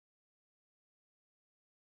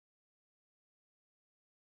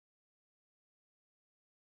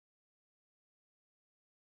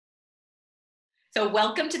So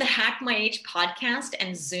welcome to the Hack My Age podcast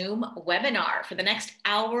and Zoom webinar. For the next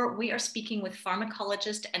hour, we are speaking with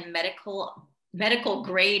pharmacologist and medical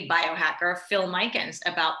grade biohacker Phil Micans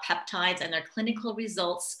about peptides and their clinical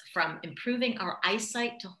results from improving our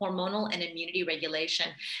eyesight to hormonal and immunity regulation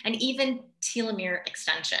and even telomere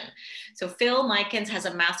extension. So Phil Micans has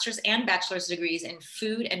a master's and bachelor's degrees in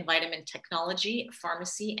food and vitamin technology,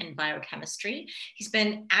 pharmacy, and biochemistry. He's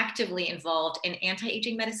been actively involved in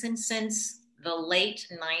anti-aging medicine since the late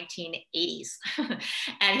 1980s.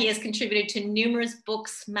 And he has contributed to numerous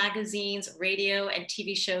books, magazines, radio, and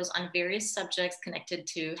TV shows on various subjects connected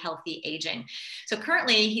to healthy aging. So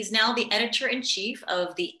currently, he's now the editor-in-chief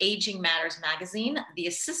of the Aging Matters magazine, the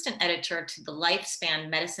assistant editor to the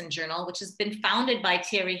Lifespan Medicine Journal, which has been founded by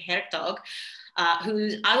Thierry Hertog,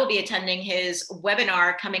 who I will be attending his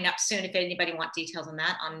webinar coming up soon, if anybody wants details on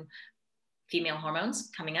that, on female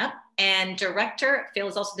hormones coming up. And Phil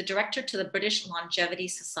is also the director to the British Longevity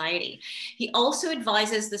Society. He also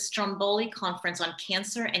advises the Stromboli Conference on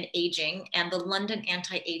Cancer and Aging and the London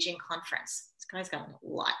Anti-Aging Conference. This guy's got a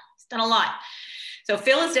lot. He's done a lot. So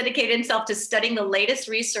Phil has dedicated himself to studying the latest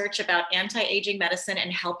research about anti-aging medicine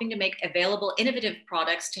and helping to make available innovative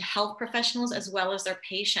products to health professionals as well as their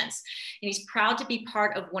patients. And he's proud to be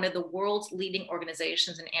part of one of the world's leading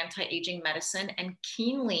organizations in anti-aging medicine and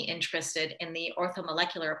keenly interested in the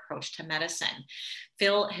orthomolecular approach to medicine.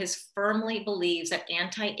 Phil firmly believes that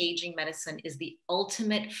anti-aging medicine is the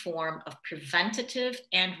ultimate form of preventative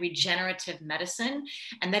and regenerative medicine,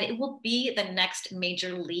 and that it will be the next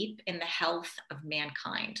major leap in the health of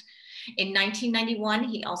mankind. In 1991,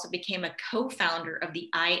 he also became a co-founder of the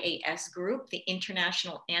IAS Group, the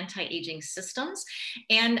International Anti-Aging Systems.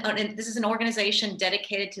 And this is an organization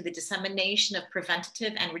dedicated to the dissemination of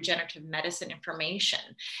preventative and regenerative medicine information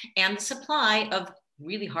and the supply of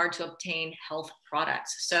really hard to obtain health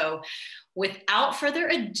products. So without further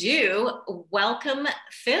ado, welcome,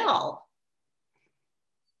 Phil.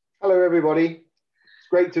 Hello, everybody. It's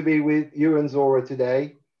great to be with you and Zora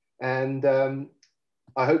today. And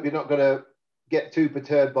I hope you're not going to get too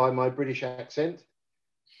perturbed by my British accent.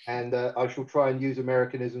 And I shall try and use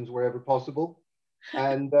Americanisms wherever possible.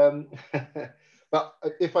 And but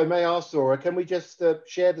if I may ask, Zora, can we just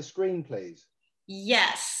share the screen, please?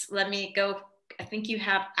 Yes, let me go. I think you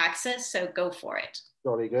have access, so go for it.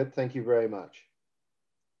 Jolly good. Thank you very much.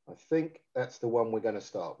 I think that's the one we're going to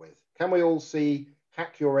start with. Can we all see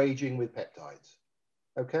Hack Your Aging with Peptides?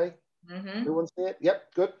 Okay. Everyone see it?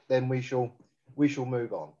 Yep. Good. Then we shall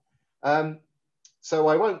move on. So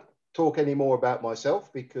I won't talk any more about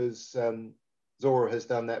myself because Zora has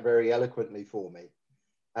done that very eloquently for me.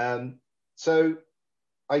 So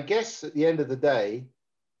I guess at the end of the day,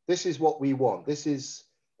 this is what we want. This is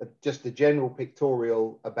just a general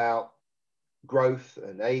pictorial about growth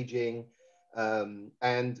and aging.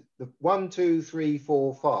 And the 1, 2, 3,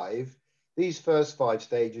 4, 5, these first 5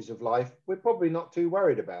 stages of life, we're probably not too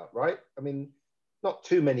worried about, right? I mean, not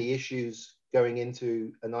too many issues going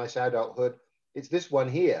into a nice adulthood. It's this one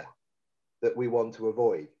here that we want to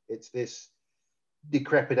avoid. It's this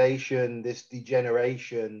decrepitation, this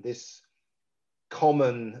degeneration, this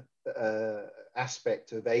common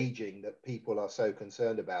aspect of aging that people are so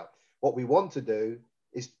concerned about. What we want to do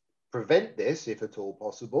is prevent this, if at all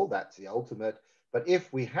possible. That's the ultimate. But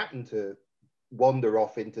if we happen to wander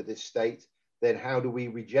off into this state, then how do we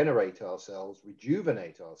regenerate ourselves,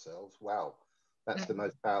 rejuvenate ourselves? Wow, that's the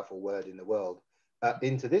most powerful word in the world,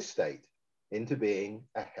 into this state, into being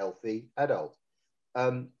a healthy adult.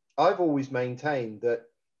 I've always maintained that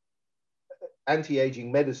anti-aging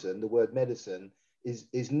medicine, the word medicine,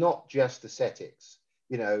 is not just aesthetics.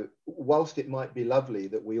 You know, whilst it might be lovely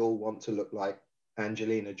that we all want to look like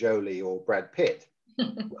Angelina Jolie or Brad Pitt,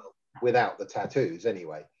 well, without the tattoos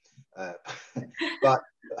anyway,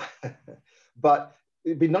 but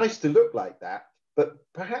it'd be nice to look like that. But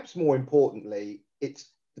perhaps more importantly, it's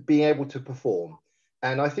being able to perform.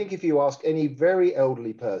 And I think if you ask any very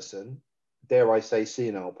elderly person, dare I say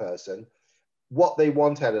senile person, what they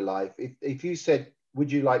want out of life, if you said, would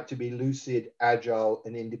you like to be lucid, agile,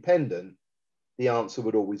 and independent? The answer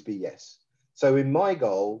would always be yes. So in my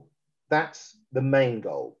goal, that's the main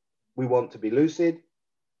goal. We want to be lucid.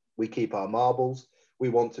 We keep our marbles. We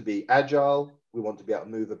want to be agile. We want to be able to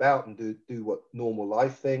move about and do what normal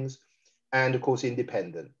life things. And of course,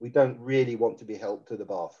 independent. We don't really want to be helped to the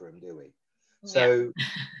bathroom, do we? So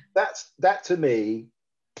that to me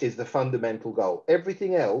is the fundamental goal.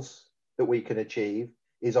 Everything else that we can achieve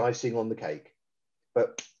is icing on the cake.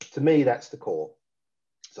 But to me, that's the core.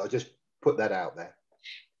 So I just put that out there.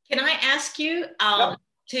 Can I ask you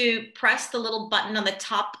to press the little button on the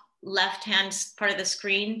top left-hand part of the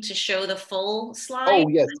screen to show the full slide? Oh,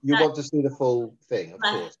 yes. You want to see the full thing, of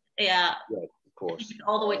course. Yeah. Yeah, of course. It's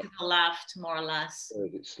all the way to the left, more or less. Where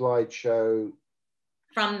is it? Slideshow.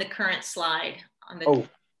 From the current slide. On the Oh,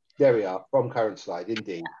 there we are. From current slide,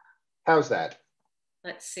 indeed. Yeah. How's that?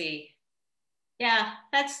 Let's see. Yeah,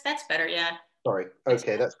 that's better. Yeah. Sorry.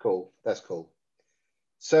 Okay, that's cool. That's cool.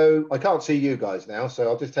 So I can't see you guys now, so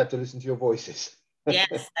I'll just have to listen to your voices.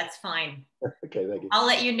 Yes, that's fine. Okay, thank you. I'll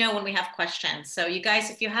let you know when we have questions. So you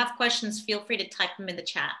guys, if you have questions, feel free to type them in the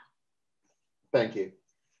chat. Thank you.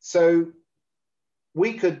 So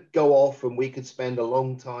we could go off and we could spend a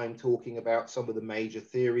long time talking about some of the major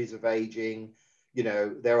theories of aging. You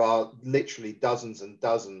know, there are literally dozens and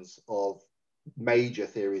dozens of major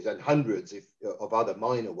theories and hundreds of other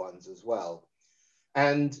minor ones as well.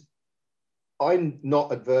 And I'm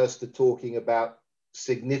not adverse to talking about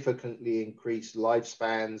significantly increased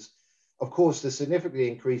lifespans. Of course, the significantly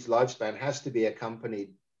increased lifespan has to be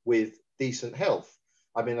accompanied with decent health.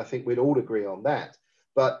 I mean, I think we'd all agree on that.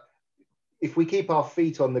 But if we keep our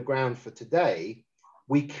feet on the ground for today,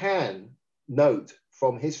 we can note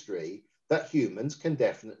from history that humans can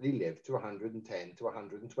definitely live to 110 to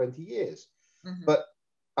 120 years. Mm-hmm. But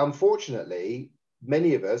unfortunately,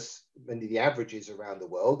 many of us, many of the averages around the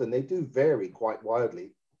world, and they do vary quite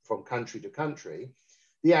widely from country to country,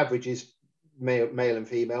 the average is male and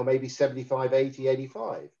female, maybe 75, 80,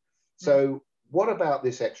 85. Mm-hmm. So what about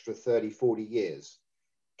this extra 30, 40 years?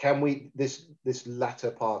 Can we, this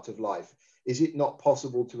latter part of life, is it not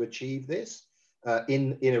possible to achieve this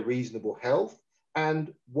in a reasonable health?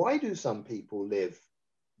 And why do some people live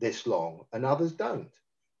this long and others don't?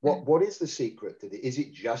 What is the secret to this? Is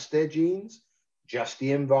it just their genes, just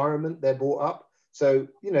the environment they're brought up? So,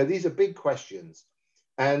 you know, these are big questions.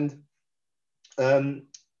 And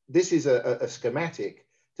this is a schematic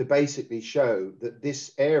to basically show that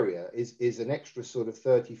this area is an extra sort of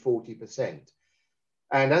 30, 40%.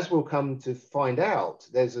 And as we'll come to find out,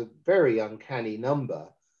 there's a very uncanny number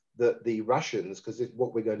that the Russians, because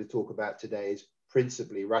what we're going to talk about today is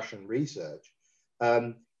principally Russian research,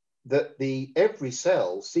 that every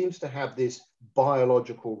cell seems to have this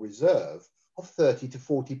biological reserve of 30 to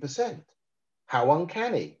 40%. How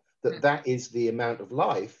uncanny that that is the amount of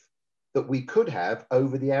life that we could have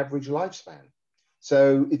over the average lifespan.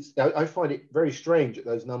 So I find it very strange that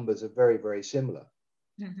those numbers are very, very similar.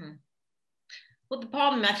 Mm-hmm. Well, the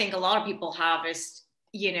problem I think a lot of people have is,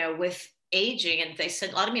 you know, with aging, and they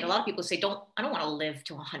said, a lot of people say, I don't want to live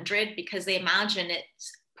to 100 because they imagine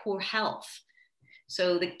it's poor health.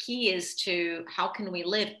 So the key is to how can we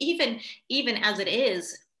live, even as it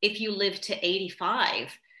is, if you live to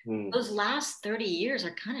 85, those last 30 years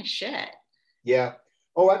are kind of shit. Yeah.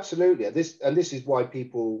 Oh, absolutely. This is why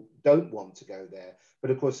people don't want to go there.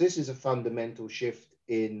 But of course, this is a fundamental shift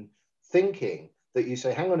in thinking that you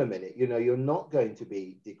say, hang on a minute, you know, you're not going to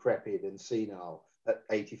be decrepit and senile at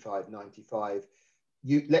 85, 95.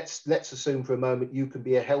 Let's assume for a moment you can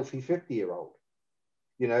be a healthy 50-year-old.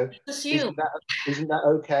 You know, isn't that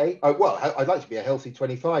okay? Oh, well, I'd like to be a healthy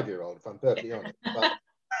 25-year-old, if I'm perfectly honest.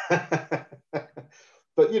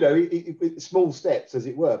 But you know, small steps, as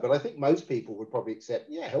it were. But I think most people would probably accept,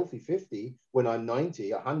 yeah, healthy 50 when I'm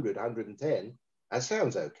 90, 100, 110. That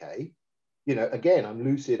sounds okay. You know, again, I'm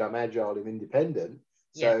lucid, I'm agile, I'm independent.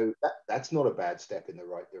 So that's not a bad step in the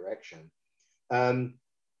right direction.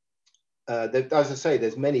 As I say,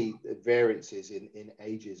 there's many variances in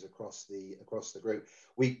ages across the group.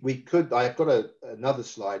 I've got another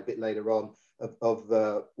slide a bit later on of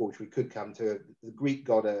which we could come to. The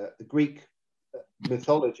Greek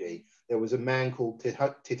mythology. There was a man called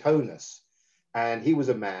Titonus, and he was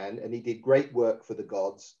a man, and he did great work for the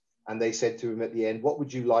gods. And they said to him at the end, "What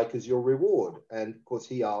would you like as your reward?" And of course,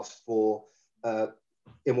 he asked for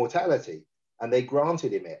immortality, and they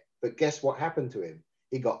granted him it. But guess what happened to him?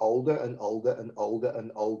 He got older and older and older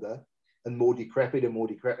and older and more decrepit and more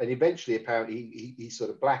decrepit. And eventually, apparently, he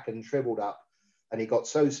sort of blackened and shriveled up, and he got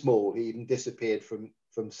so small, he even disappeared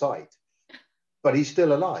from sight. But he's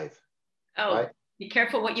still alive. Oh, right? Be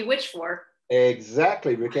careful what you wish for.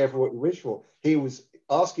 Exactly. Be careful what you wish for. He was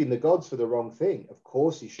asking the gods for the wrong thing. Of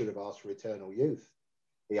course, he should have asked for eternal youth.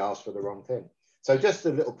 He asked for the wrong thing. So just a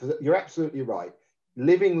little, you're absolutely right.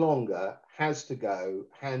 Living longer has to go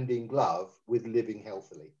hand in glove with living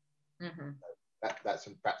healthily. Mm-hmm. That's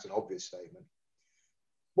an obvious statement.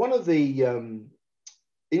 One of the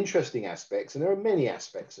interesting aspects, and there are many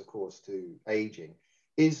aspects, of course, to aging,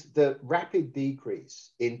 is the rapid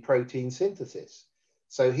decrease in protein synthesis.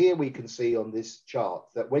 So here we can see on this chart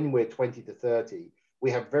that when we're 20 to 30,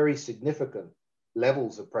 we have very significant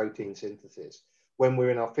levels of protein synthesis. When we're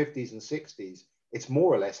in our 50s and 60s, it's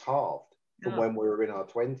more or less halved from when we were in our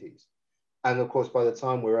 20s. And of course, by the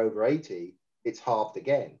time we're over 80, it's halved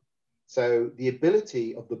again. So the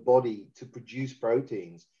ability of the body to produce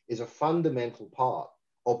proteins is a fundamental part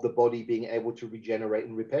of the body being able to regenerate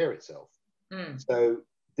and repair itself. So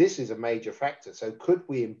this is a major factor. So could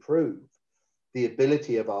we improve the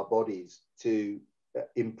ability of our bodies to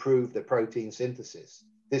improve the protein synthesis?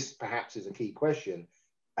 This perhaps is a key question.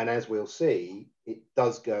 And as we'll see, it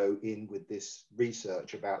does go in with this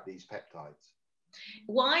research about these peptides.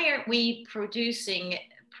 Why aren't we producing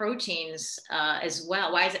proteins as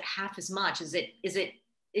well? Why is it half as much? Is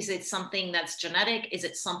it something that's genetic? Is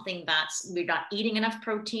it something that's we're not eating enough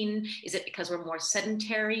protein? Is it because we're more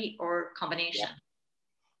sedentary, or combination? Yeah.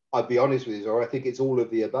 I'll be honest with you, Zora, I think it's all of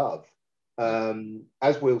the above.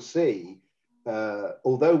 As we'll see,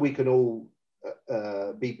 although we can all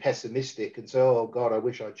be pessimistic and say, oh God, I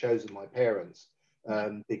wish I'd chosen my parents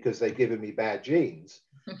because they've given me bad genes.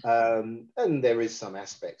 And there is some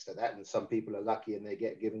aspects to that, and some people are lucky and they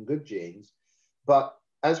get given good genes. But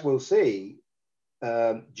as we'll see,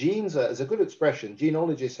 genes is a good expression.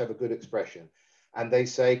 Genealogists have a good expression, and they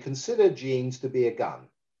say, consider genes to be a gun.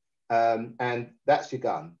 And that's your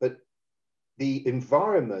gun. But the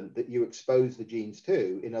environment that you expose the genes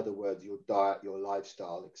to, in other words, your diet, your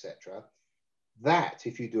lifestyle, etc., that,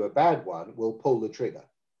 if you do a bad one, will pull the trigger.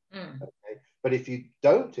 Okay? But if you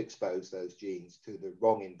don't expose those genes to the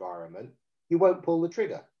wrong environment, you won't pull the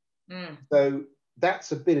trigger. So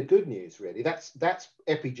that's a bit of good news, really. That's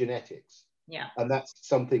epigenetics. Yeah. And that's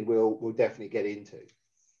something we'll definitely get into.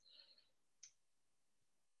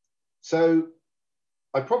 So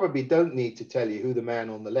I probably don't need to tell you who the man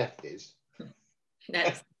on the left is.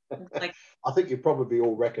 I think you probably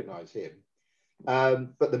all recognize him.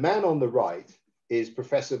 But the man on the right is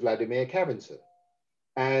Professor Vladimir Kavinson.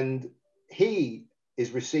 And he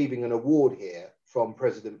is receiving an award here from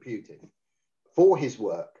President Putin for his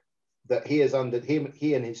work that he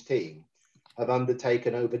and his team have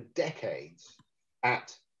undertaken over decades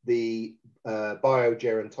at the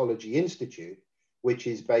Biogerontology Institute, which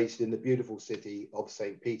is based in the beautiful city of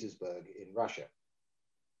St. Petersburg in Russia.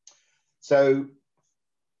 So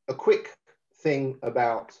a quick thing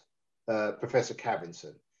about Professor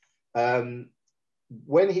Kavinson.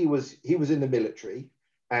 When he was in the military,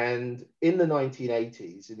 and in the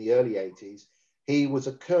 1980s, in the early 80s, he was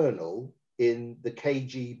a colonel in the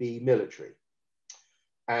KGB military.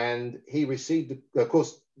 And he received, of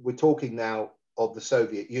course, we're talking now of the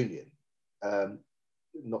Soviet Union,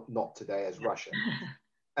 not today as Russia.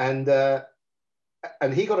 And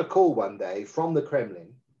he got a call one day from the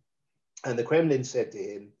Kremlin, and the Kremlin said to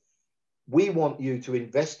him, we want you to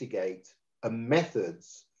investigate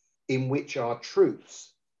methods in which our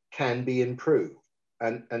troops can be improved.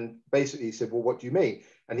 And basically he said, well, what do you mean?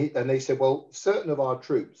 And they said, well, certain of our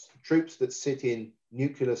troops that sit in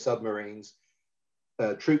nuclear submarines,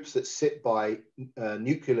 troops that sit by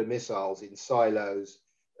nuclear missiles in silos,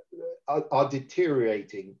 are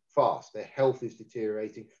deteriorating fast. Their health is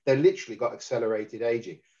deteriorating. They've literally got accelerated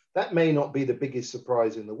aging. That may not be the biggest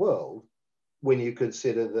surprise in the world when you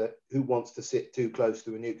consider that who wants to sit too close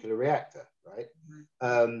to a nuclear reactor, right?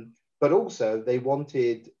 But also they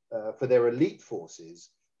wanted, for their elite forces,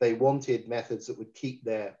 they wanted methods that would keep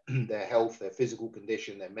their health, their physical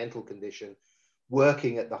condition, their mental condition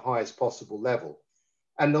working at the highest possible level.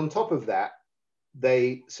 And on top of that,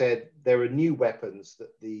 they said there are new weapons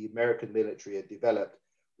that the American military had developed,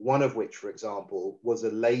 one of which, for example, was a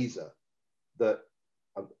laser that,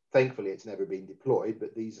 thankfully, it's never been deployed,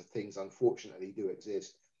 but these are things, unfortunately, do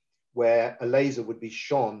exist, where a laser would be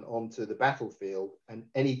shone onto the battlefield and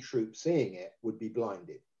any troop seeing it would be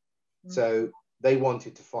blinded. So they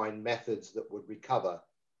wanted to find methods that would recover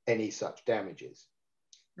any such damages.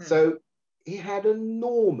 So he had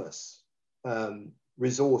enormous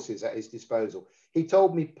resources at his disposal. He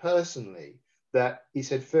told me personally that, he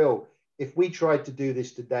said, Phil, if we tried to do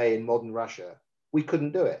this today in modern Russia, we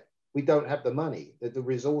couldn't do it. We don't have the money, the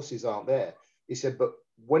resources aren't there. He said, but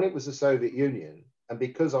when it was the Soviet Union, and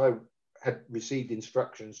because I had received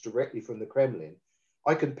instructions directly from the Kremlin,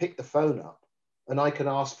 I can pick the phone up and I can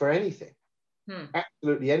ask for anything,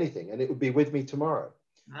 absolutely anything, and it would be with me tomorrow.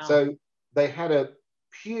 Wow. So they had a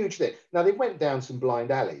huge thing. Now they went down some blind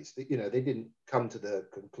alleys that, they didn't come to the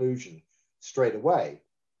conclusion straight away.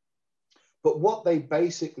 But what they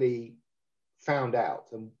basically found out,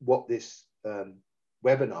 and what this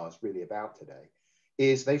webinar is really about today,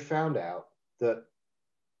 is they found out that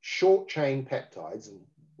short chain peptides, and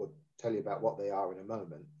we'll tell you about what they are in a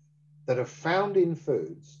moment, that are found in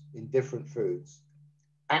foods, in different foods,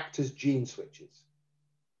 act as gene switches.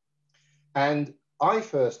 And I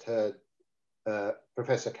first heard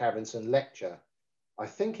Professor Cavinson lecture. I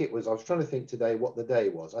think it was, I was trying to think today what the day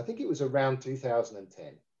was. I think it was around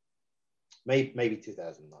 2010, maybe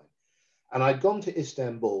 2009. And I'd gone to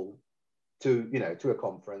Istanbul to a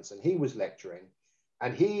conference, and he was lecturing,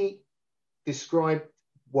 and he described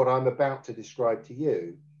what I'm about to describe to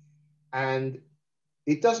you. And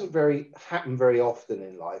it doesn't happen very often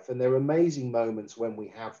in life, and there are amazing moments when we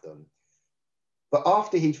have them. But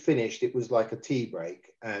after he'd finished, it was like a tea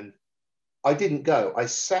break, and I didn't go. I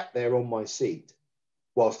sat there on my seat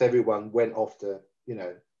whilst everyone went off to,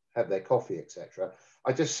 have their coffee, etc.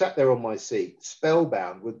 I just sat there on my seat,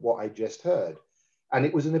 spellbound with what I just heard. And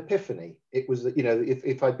it was an epiphany. It was,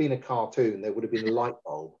 if I'd been a cartoon, there would have been a light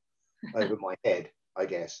bulb over my head, I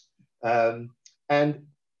guess. And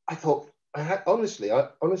I thought, honestly,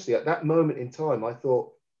 at that moment in time, I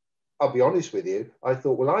thought, I'll be honest with you, I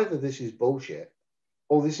thought, well, either this is bullshit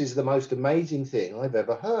or this is the most amazing thing I've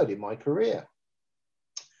ever heard in my career.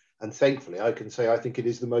 And thankfully, I can say I think it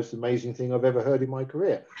is the most amazing thing I've ever heard in my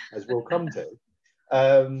career, as we'll come to.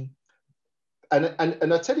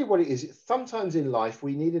 And I tell you what it is, sometimes in life,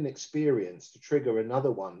 we need an experience to trigger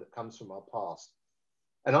another one that comes from our past.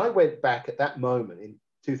 And I went back at that moment in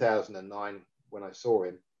 2009, when I saw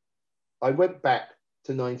him, I went back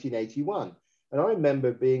to 1981. And I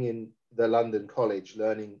remember being in the London College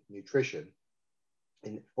learning nutrition,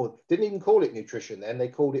 or didn't even call it nutrition then, they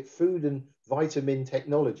called it food and vitamin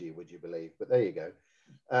technology, would you believe? But there you go.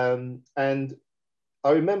 And I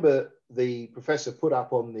remember the professor put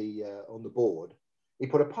up on the board, he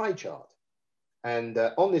put a pie chart. And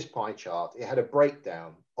on this pie chart, it had a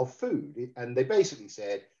breakdown of food. And they basically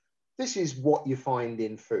said, this is what you find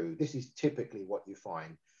in food. This is typically what you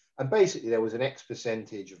find. And basically there was an X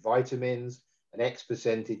percentage of vitamins, an X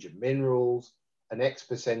percentage of minerals, an X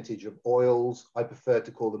percentage of oils. I prefer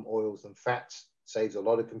to call them oils than fats. Saves a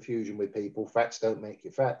lot of confusion with people. Fats don't make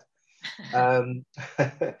you fat.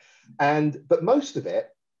 But most of it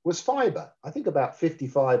was fiber. I think about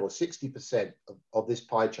 55 or 60% of this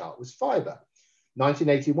pie chart was fiber.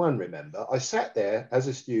 1981, remember, I sat there as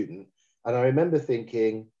a student and I remember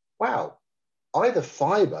thinking, wow, either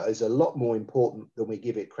fiber is a lot more important than we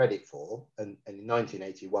give it credit for. And in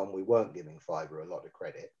 1981, we weren't giving fiber a lot of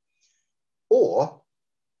credit. Or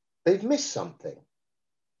they've missed something.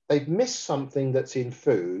 They've missed something that's in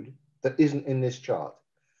food that isn't in this chart.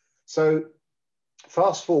 So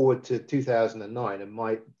fast forward to 2009 and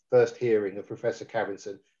my first hearing of Professor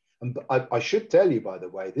Cavinson. And I should tell you, by the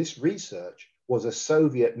way, this research was a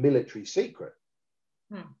Soviet military secret,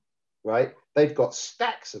 right? They've got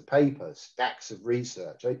stacks of papers, stacks of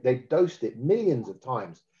research. They've dosed it millions of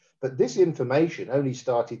times. But this information only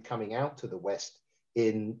started coming out to the West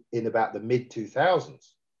in about the mid-2000s.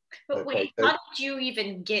 But okay, wait, so how did you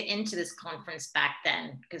even get into this conference back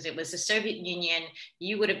then? Because it was the Soviet Union.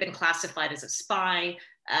 You would have been classified as a spy.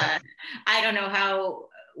 I don't know how,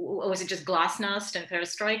 was it just glasnost and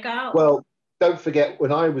perestroika? Well, don't forget,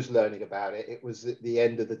 when I was learning about it, it was at the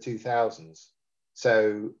end of the 2000s.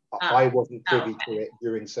 So I wasn't privy to it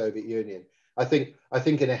during Soviet Union. I think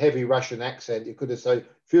in a heavy Russian accent, you could have said,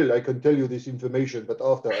 Phil, I can tell you this information, but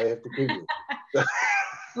after I have to kill you.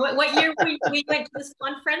 What year we went to this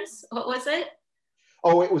conference? What was it?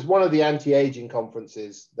 Oh, it was one of the anti-aging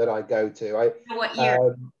conferences that I go to. What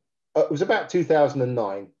year? It was about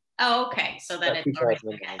 2009. Oh, okay. So then it's already,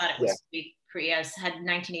 I thought it was I had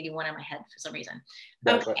 1981 in my head for some reason.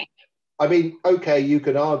 That's okay. Right. I mean, okay, you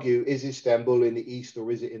can argue, is Istanbul in the East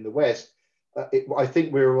or is it in the West? I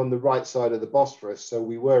think we were on the right side of the Bosphorus, so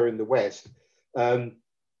we were in the West.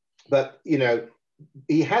 But, you know,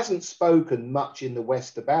 he hasn't spoken much in the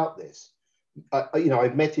West about this. You know,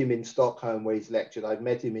 I've met him in Stockholm where he's lectured. I've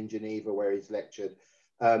met him in Geneva where he's lectured.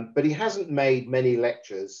 But he hasn't made many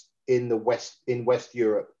lectures in the West, in West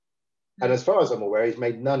Europe. And as far as I'm aware, he's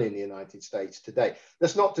made none in the United States today.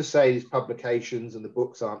 That's not to say his publications and the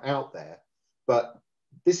books aren't out there, but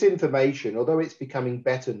this information, although it's becoming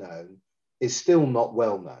better known, is still not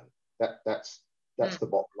well known. That's the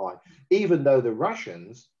bottom line. Even though the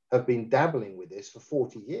Russians have been dabbling with this for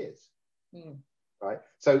 40 years, right?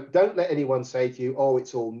 So don't let anyone say to you, oh,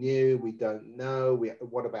 it's all new, we don't know,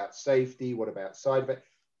 what about safety, what about side effects?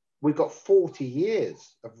 We've got 40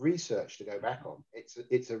 years of research to go back on.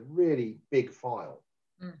 It's a really big file.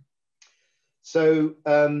 So,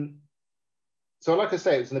 so like I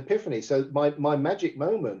say, it was an epiphany. So my magic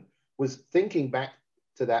moment was thinking back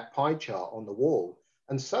to that pie chart on the wall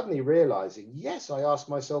and suddenly realizing, yes, I asked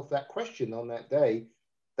myself that question on that day.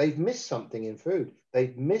 They've missed something in food.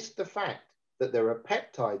 They've missed the fact that there are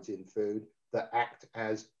peptides in food that act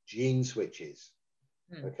as gene switches.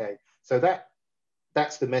 Okay, so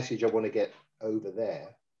that's the message I want to get over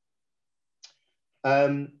there.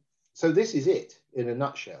 So this is it in a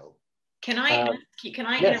nutshell. Can I Yes.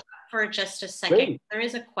 interrupt for just a second? Please. There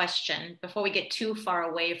is a question before we get too far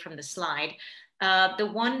away from the slide. The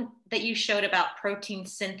one that you showed about protein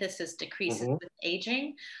synthesis decreases with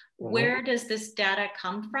aging, where does this data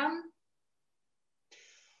come from?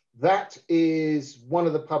 That is one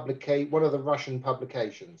of the Russian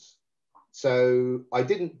publications. So I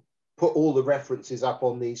didn't put all the references up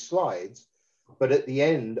on these slides, but at the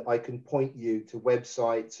end, I can point you to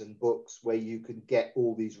websites and books where you can get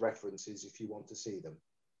all these references if you want to see them.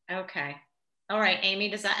 Okay. All right, Amy,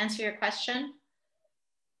 does that answer your question?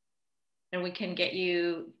 And we can get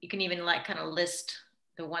you, you can even like kind of list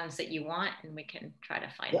the ones that you want and we can try to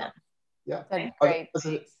find them. Yeah. That's great.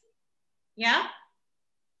 Yeah?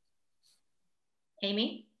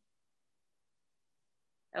 Amy?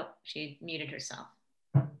 Oh, she muted herself.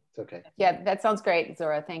 It's okay. Yeah, that sounds great,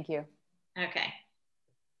 Zora. Thank you. Okay.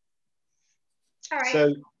 All right.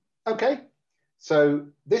 So, okay. So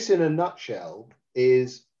this in a nutshell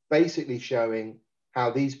is basically showing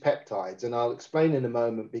how these peptides, and I'll explain in a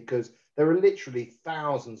moment because there are literally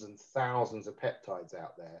thousands and thousands of peptides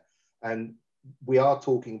out there. And we are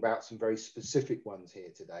talking about some very specific ones here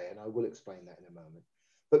today, and I will explain that in a moment.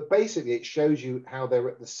 But basically, it shows you how they're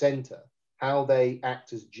at the center, how they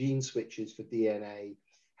act as gene switches for DNA,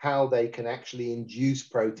 how they can actually induce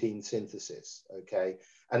protein synthesis, okay?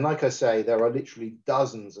 And like I say, there are literally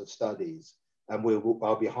dozens of studies, and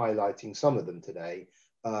I'll be highlighting some of them today,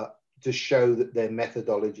 to show that their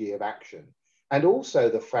methodology of action. And also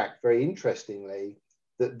the fact, very interestingly,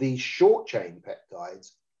 that these short chain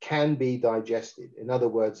peptides can be digested. In other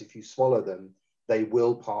words, if you swallow them, they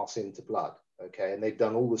will pass into blood, okay? And they've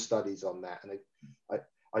done all the studies on that. And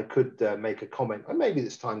I could make a comment, and maybe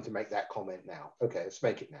it's time to make that comment now. Okay, let's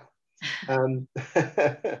make it now.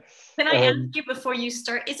 Can I ask you before you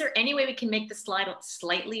start, is there any way we can make the slide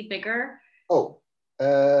slightly bigger? Oh,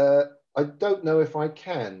 I don't know if I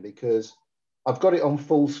can because I've got it on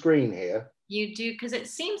full screen here. You do, because it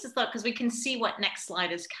seems as though, because we can see what next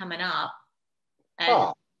slide is coming up.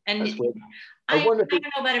 And that's weird. I don't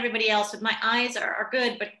know about everybody else, but my eyes are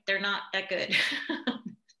good, but they're not that good.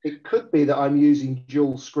 It could be that I'm using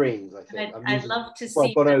dual screens, I think. I'd love to see. Well,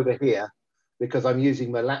 I've gone over here because I'm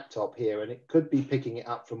using my laptop here and it could be picking it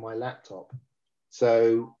up from my laptop.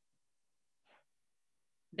 So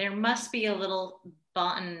there must be a little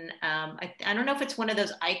button. I don't know if it's one of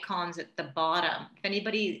those icons at the bottom. If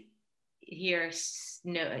anybody here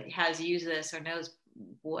has used this or knows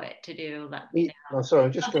what to do, let me know. No, sorry,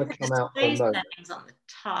 I'm just going to come out for a moment. Settings on the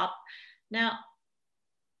top. Now,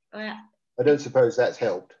 I don't suppose that's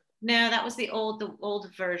helped. No, that was the old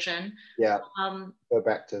version. Yeah. Go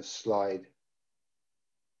back to slide.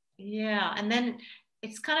 Yeah, and then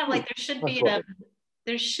it's kind of like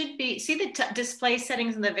there should be, see the display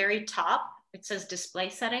settings in the very top? It says display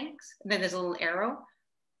settings, and then there's a little arrow.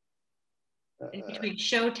 In between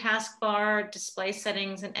show taskbar, display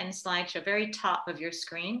settings, and end slideshow, very top of your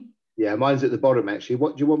screen. Yeah, mine's at the bottom actually.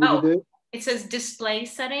 What do you want me to do? It says display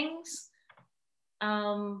settings.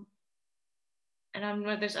 And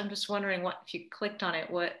I'm just wondering what, if you clicked on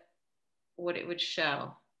it, what it would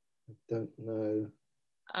show. I don't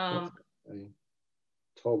know.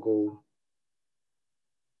 Toggle.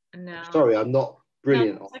 No. Sorry, I'm not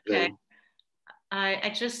brilliant on okay.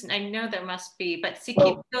 I know there must be, but see,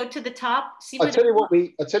 well, go to the top. See, I'll tell you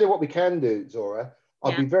what we can do, Zora.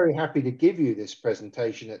 I'll be very happy to give you this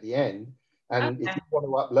presentation at the end, and if you want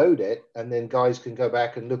to upload it, and then guys can go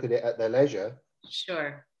back and look at it at their leisure.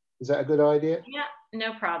 Sure. Is that a good idea? Yeah,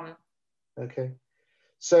 no problem. Okay.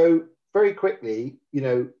 So very quickly,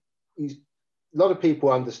 a lot of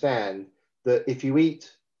people understand that if you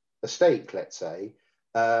eat a steak, let's say,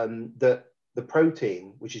 that the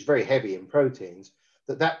protein, which is very heavy in proteins,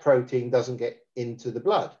 that protein doesn't get into the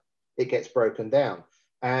blood. It gets broken down.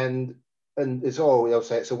 And they'll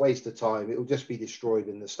say it's a waste of time. It will just be destroyed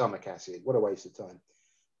in the stomach acid. What a waste of time.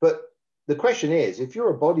 But the question is, if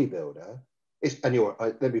you're a bodybuilder,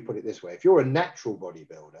 let me put it this way, if you're a natural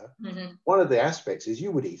bodybuilder, one of the aspects is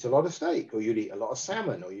you would eat a lot of steak, or you'd eat a lot of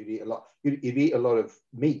salmon, or you'd eat a lot of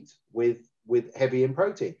meat with heavy in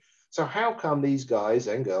protein. So how come these guys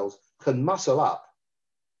and girls can muscle up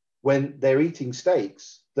when they're eating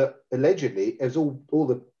steaks that allegedly as all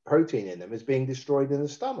the protein in them is being destroyed in the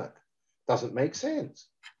stomach? Doesn't make sense.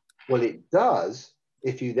 Well, it does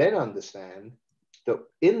if you then understand that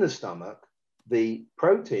in the stomach, the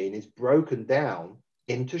protein is broken down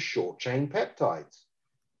into short chain peptides.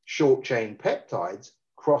 Short chain peptides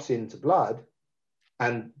cross into blood,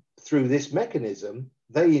 and through this mechanism,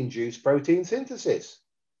 they induce protein synthesis.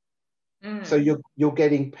 So you're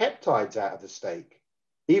getting peptides out of the steak.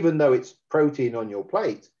 Even though it's protein on your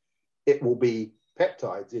plate, it will be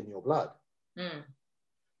peptides in your blood.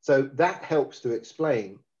 So that helps to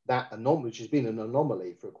explain that anomaly, which has been an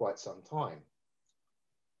anomaly for quite some time.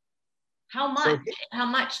 How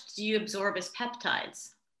much do you absorb as peptides?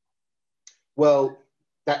 Well,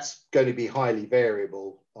 that's going to be highly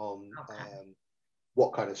variable on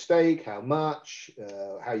what kind of steak, how much,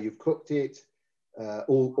 how you've cooked it,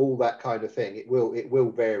 all that kind of thing. It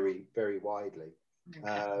will vary very widely,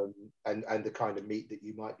 and the kind of meat that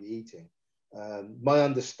you might be eating. My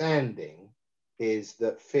understanding is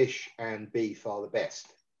that fish and beef are the best.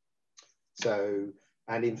 So,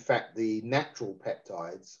 and in fact, the natural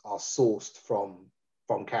peptides are sourced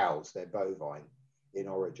from cows. They're bovine in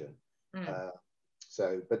origin.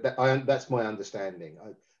 So, but that's my understanding.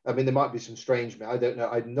 I mean, there might be some strange. I don't know.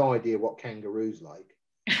 I have no idea what kangaroos like.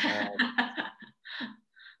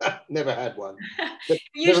 Never had one.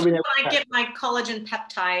 Usually, when I get my collagen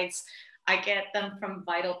peptides, I get them from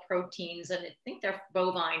Vital Proteins, and I think they're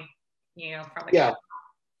bovine. From a cow.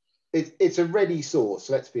 It's a ready source.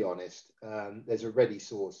 Let's be honest. There's a ready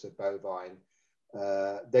source of bovine.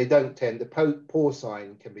 They don't tend. The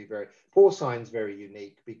porcine can be porcine's very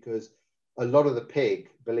unique because a lot of the pig,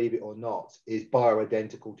 believe it or not, is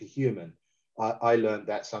bioidentical to human. I learned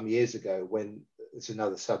that some years ago. When it's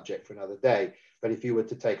another subject for another day. But if you were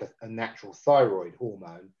to take a natural thyroid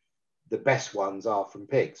hormone, the best ones are from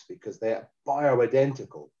pigs because they're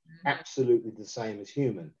bioidentical, absolutely the same as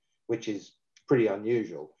human, which is pretty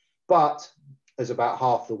unusual. But as about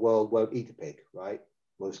half the world won't eat a pig, right?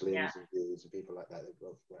 Muslims and Jews and people like that,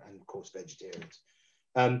 and of course vegetarians.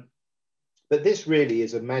 But this really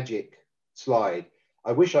is a magic slide.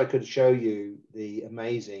 I wish I could show you the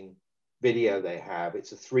amazing video they have.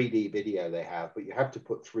 It's a 3D video they have, but you have to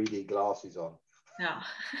put 3D glasses on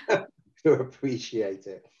to appreciate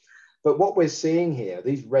it. But what we're seeing here,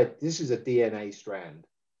 this is a DNA strand,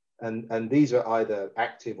 and these are either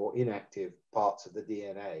active or inactive parts of the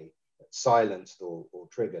DNA, silenced or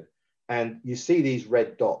triggered. And you see these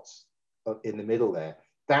red dots in the middle there.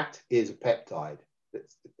 That is a peptide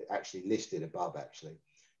that's actually listed above, actually.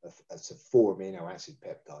 It's a 4 amino acid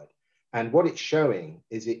peptide. And what it's showing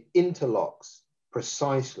is it interlocks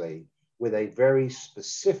precisely with a very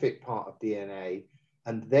specific part of DNA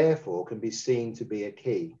and therefore can be seen to be a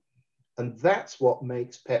key. And that's what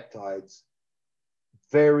makes peptides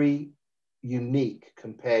very unique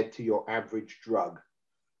compared to your average drug.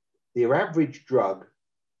 Your average drug,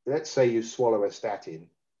 let's say you swallow a statin,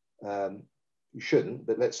 you shouldn't,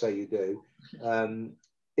 but let's say you do,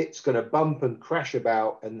 it's going to bump and crash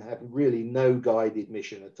about and have really no guided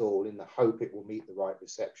mission at all in the hope it will meet the right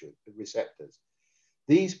receptors.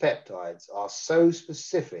 These peptides are so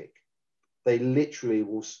specific, they literally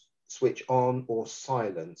will switch on or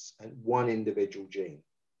silence one individual gene.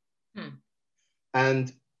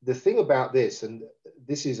 And the thing about this, and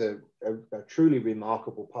this is a truly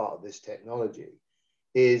remarkable part of this technology,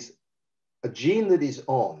 is a gene that is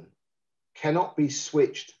on cannot be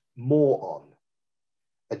switched more on.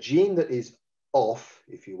 A gene that is off,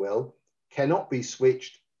 if you will, cannot be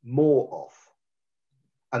switched more off.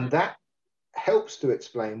 And that helps to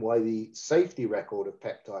explain why the safety record of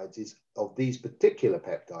peptides of these particular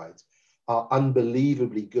peptides are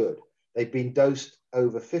unbelievably good. They've been dosed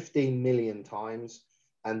over 15 million times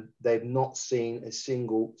and they've not seen a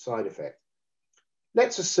single side effect.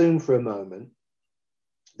 Let's assume for a moment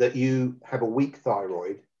that you have a weak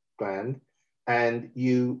thyroid gland and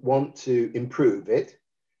you want to improve it.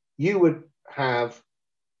 You would have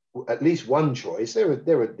at least one choice. There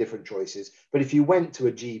are different choices, but if you went to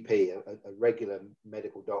a GP, a regular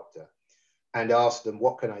medical doctor, and asked them,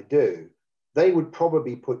 what can I do? They would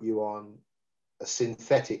probably put you on a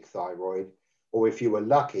synthetic thyroid, or if you were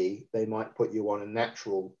lucky, they might put you on a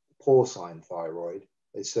natural porcine thyroid.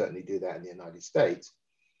 They certainly do that in the United States.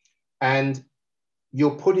 And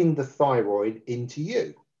you're putting the thyroid into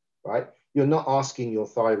you, right? You're not asking your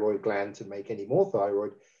thyroid gland to make any more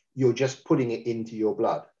thyroid. You're just putting it into your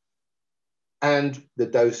blood. And the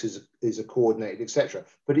dose is a coordinated, etc.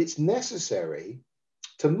 But it's necessary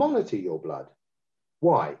to monitor your blood.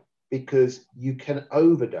 Why? Because you can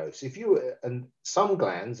overdose. And some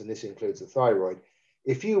glands, and this includes the thyroid,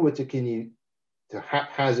 if you were to continue to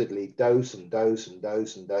haphazardly dose and dose and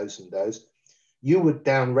dose and dose and dose, you would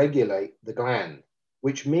downregulate the gland,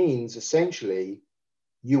 which means essentially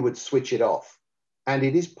you would switch it off. And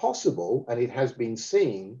it is possible, and it has been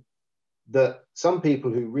seen, that some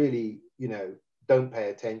people who really, don't pay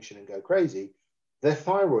attention and go crazy, their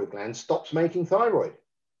thyroid gland stops making thyroid.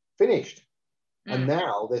 Finished. And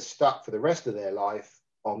now they're stuck for the rest of their life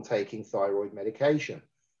on taking thyroid medication.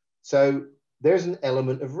 So there's an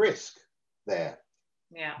element of risk there.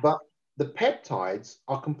 Yeah. But the peptides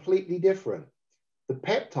are completely different. The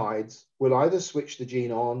peptides will either switch the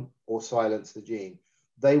gene on or silence the gene.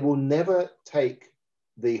 They will never take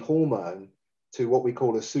the hormone to what we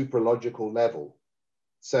call a supralogical level.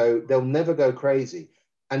 So they'll never go crazy.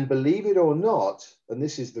 And believe it or not, and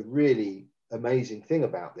this is the really amazing thing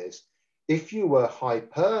about this, if you were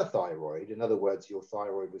hyperthyroid, in other words, your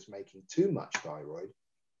thyroid was making too much thyroid,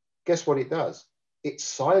 guess what it does? It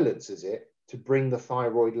silences it to bring the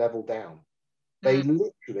thyroid level down. They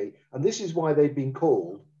literally, and this is why they've been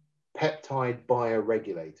called peptide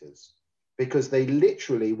bioregulators, because they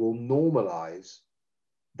literally will normalize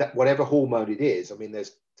that whatever hormone it is. I mean,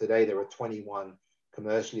 today there are 21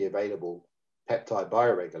 commercially available peptide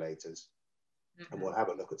bioregulators, and we'll have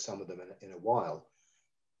a look at some of them in a while.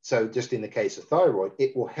 So just in the case of thyroid,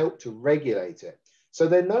 it will help to regulate it. So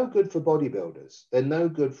they're no good for bodybuilders. They're no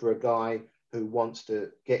good for a guy who wants to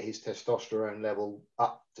get his testosterone level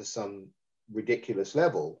up to some ridiculous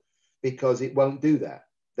level, because it won't do that.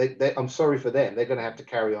 I'm sorry for them. They're going to have to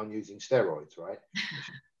carry on using steroids, right?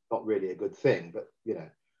 Not really a good thing, but you know,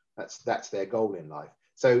 that's their goal in life.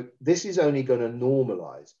 So this is only going to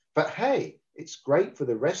normalize. But hey, it's great for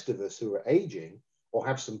the rest of us who are aging or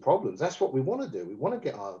have some problems. That's what we want to do. We want to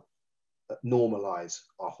get our normalize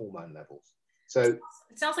our hormone levels. So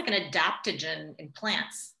it sounds like an adaptogen in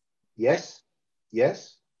plants. Yes.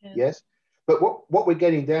 But what we're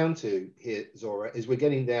getting down to here, Zora, is we're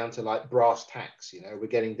getting down to like brass tacks. You know, we're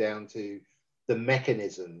getting down to the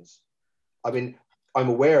mechanisms. I mean, I'm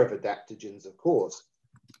aware of adaptogens, of course,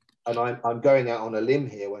 and I'm going out on a limb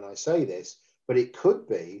here when I say this, but it could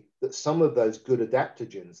be that some of those good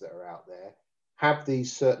adaptogens that are out there have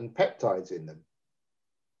these certain peptides in them,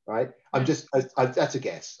 right? That's a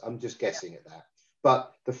guess. I'm just guessing at that.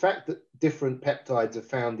 But the fact that different peptides are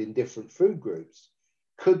found in different food groups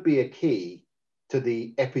could be a key to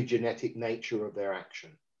the epigenetic nature of their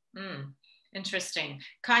action. Interesting.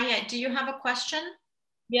 Kaya, do you have a question?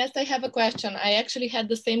 Yes, I have a question. I actually had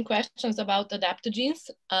the same questions about adaptogens.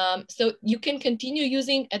 So you can continue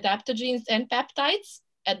using adaptogens and peptides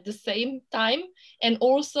at the same time, and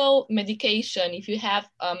also medication. If you have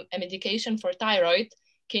a medication for thyroid,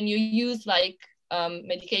 can you use like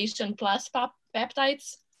medication plus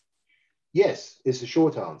peptides? Yes, is the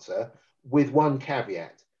short answer, with one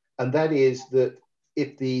caveat, and that is that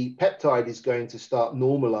if the peptide is going to start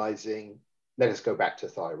normalizing, let us go back to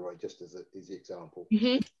thyroid just as the example,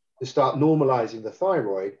 to start normalizing the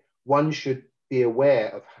thyroid, one should be aware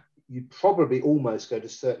of, you'd probably almost going to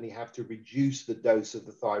certainly have to reduce the dose of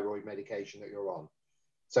the thyroid medication that you're on.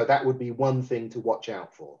 So that would be one thing to watch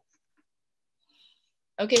out for.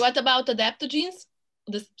 Okay, what about adaptogens?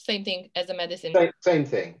 The same thing as a medicine. Same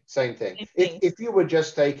thing. If you were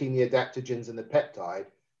just taking the adaptogens and the peptide,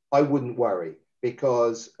 I wouldn't worry,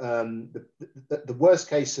 because the worst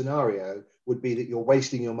case scenario would be that you're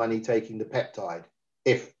wasting your money taking the peptide,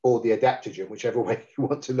 or the adaptogen, whichever way you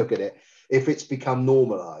want to look at it, if it's become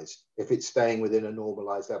normalized, if it's staying within a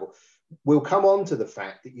normalized level. We'll come on to the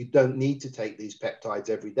fact that you don't need to take these peptides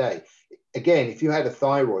every day. Again, if you had a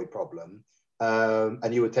thyroid problem,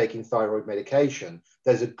 and you were taking thyroid medication,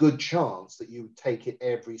 there's a good chance that you would take it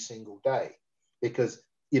every single day, because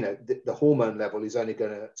you know the hormone level is only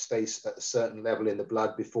going to stay at a certain level in the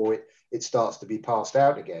blood before it starts to be passed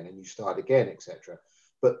out again, and you start again, etc.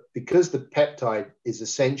 But because the peptide is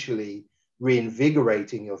essentially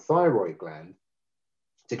reinvigorating your thyroid gland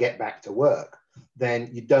to get back to work, then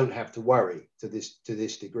you don't have to worry to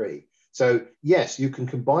this degree. So yes, you can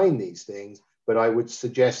combine these things, but I would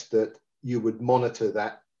suggest that you would monitor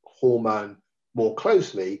that hormone more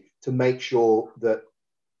closely to make sure that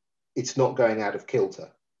it's not going out of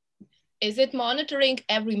kilter. Is it monitoring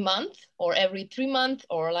every month or every 3 months,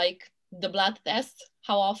 or like the blood test?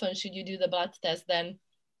 How often should you do the blood test then?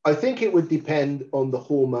 I think it would depend on the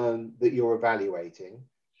hormone that you're evaluating.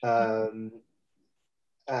 But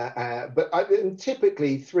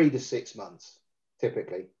typically 3 to 6 months,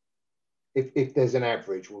 typically. If there's an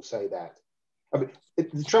average, we'll say that. I mean,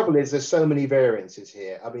 the trouble is there's so many variances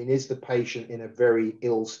here. I mean, is the patient in a very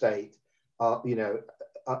ill state? Are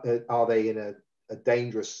they in a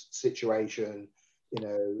dangerous situation? You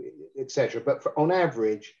know, etc. But on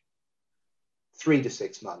average, 3 to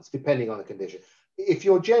 6 months, depending on the condition. If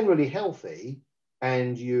you're generally healthy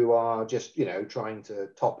and you are just, you know, trying to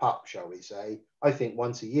top up, shall we say, I think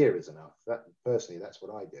once a year is enough. Personally, that's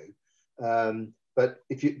what I do. But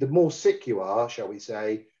the more sick you are, shall we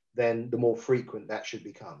say, then the more frequent that should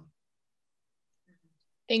become.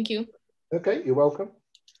 Thank you. Okay, you're welcome.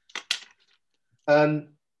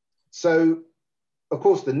 So, of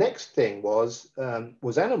course, the next thing was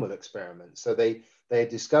animal experiments. So they had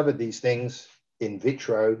discovered these things in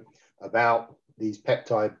vitro about these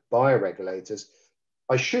peptide bioregulators.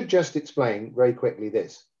 I should just explain very quickly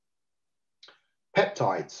this.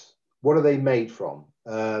 Peptides, what are they made from?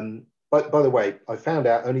 By the way, I found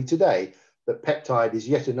out only today that peptide is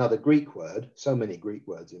yet another Greek word, so many Greek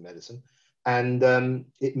words in medicine, and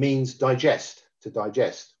it means digest, to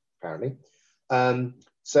digest, apparently.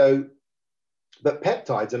 But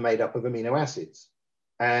peptides are made up of amino acids.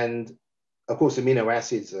 And of course, amino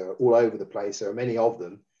acids are all over the place. There are many of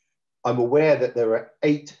them. I'm aware that there are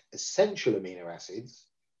 8 essential amino acids.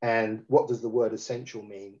 And what does the word essential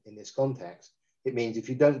mean in this context? It means if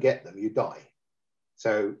you don't get them, you die.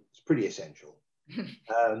 So it's pretty essential.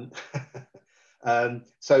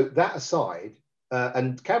 So that aside,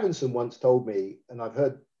 and Cavenson once told me, and I've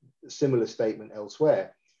heard a similar statement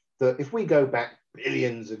elsewhere, that if we go back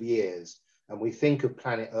billions of years and we think of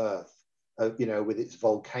planet Earth, you know, with its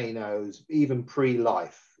volcanoes, even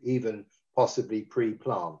pre-life, even possibly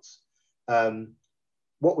pre-plants,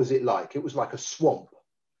 what was it like? It was like a swamp,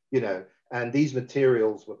 you know, and these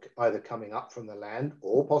materials were either coming up from the land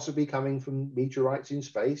or possibly coming from meteorites in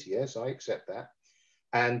space. Yes, I accept that.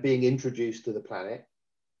 And being introduced to the planet.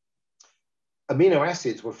 Amino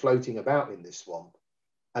acids were floating about in this swamp.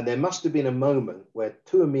 And there must have been a moment where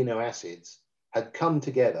 2 amino acids had come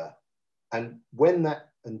together, and when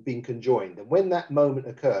that and been conjoined, and when that moment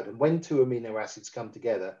occurred, and when 2 amino acids come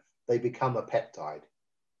together, they become a peptide.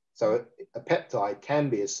 So a peptide can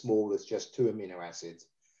be as small as just 2 amino acids.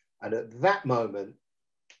 And at that moment,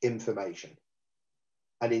 information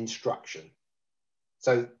and instruction.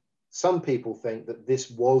 So some people think that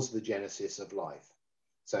this was the genesis of life.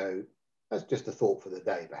 So that's just a thought for the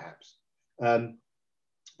day, perhaps.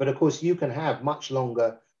 But of course, you can have much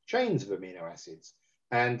longer chains of amino acids.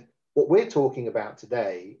 And what we're talking about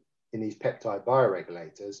today in these peptide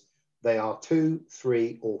bioregulators, they are 2,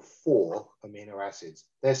 3, or 4 amino acids.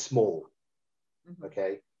 They're small,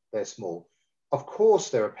 okay? They're small. Of course,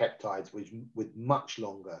 there are peptides with much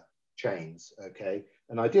longer chains, okay?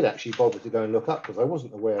 And I did actually bother to go and look up because I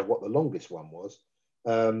wasn't aware of what the longest one was.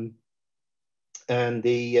 And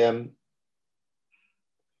the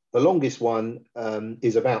longest one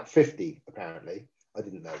is about 50, apparently. I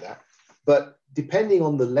didn't know that. But depending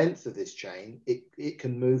on the length of this chain, it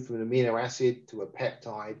can move from an amino acid to a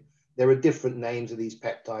peptide. There are different names of these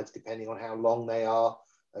peptides depending on how long they are.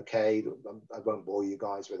 Okay, I won't bore you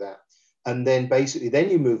guys with that. And then basically,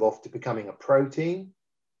 then you move off to becoming a protein.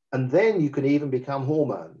 And then you can even become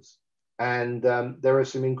hormones. And there are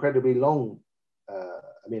some incredibly long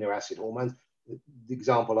amino acid hormones. The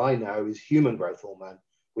example I know is human growth hormone,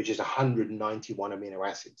 which is 191 amino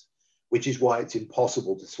acids, which is why it's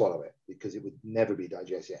impossible to swallow it, because it would never be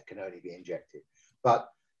digested. It can only be injected. But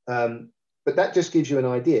that just gives you an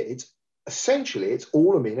idea. It's essentially, it's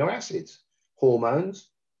all amino acids. Hormones,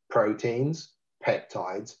 proteins,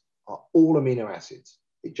 peptides are all amino acids.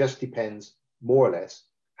 It just depends more or less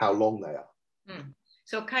how long they are.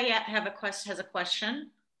 So Kaya has a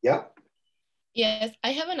question. Yeah. Yes,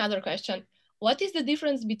 I have another question. What is the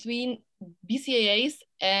difference between BCAAs,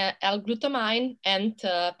 L-glutamine, and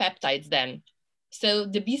peptides then? So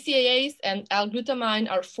the BCAAs and L-glutamine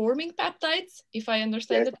are forming peptides, if I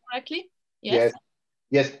understand it correctly? Yes.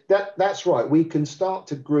 Yes, that's right. We can start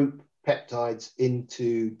to group peptides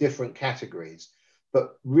into different categories.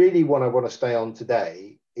 But really what I want to stay on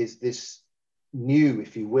today is this new,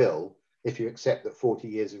 if you will, if you accept that 40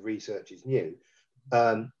 years of research is new,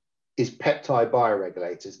 is peptide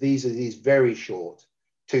bioregulators. These are these very short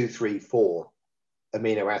 2, 3, 4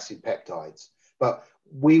 amino acid peptides. But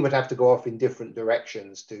we would have to go off in different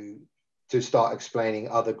directions to start explaining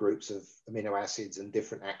other groups of amino acids and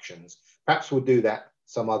different actions. Perhaps we'll do that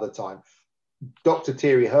some other time. Dr.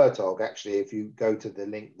 Thierry Hertog, actually, if you go to the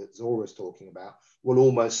link that Zora's talking about, will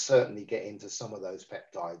almost certainly get into some of those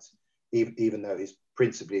peptides, even though he's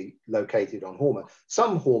principally located on hormone.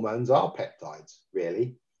 Some hormones are peptides,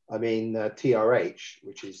 really. I mean, TRH,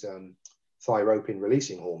 which is thyroid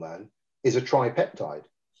releasing hormone, is a tripeptide.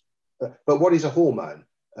 But what is a hormone?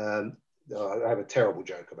 I have a terrible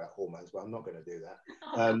joke about hormones, but I'm not going to do that.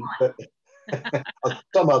 But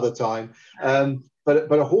some other time.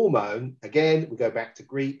 But a hormone, again, we go back to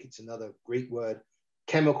Greek. It's another Greek word,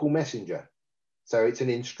 chemical messenger. So it's an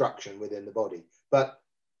instruction within the body. But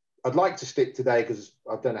I'd like to stick today, because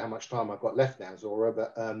I don't know how much time I've got left now, Zora,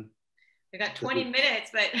 but we got 20 minutes,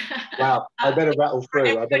 but wow, I better rattle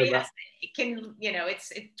through. I better it can, you know,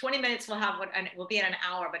 it's 20 minutes. We'll have and it will be at an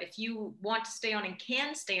hour. But if you want to stay on and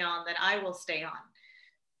can stay on, then I will stay on.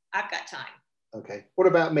 I've got time. Okay. What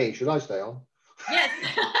about me? Should I stay on? Yes.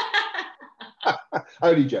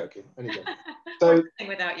 Only joking. Only joking. So,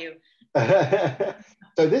 without you.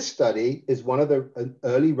 So this study is one of the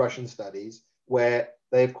early Russian studies where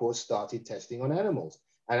they, of course, started testing on animals.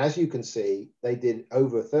 And as you can see, they did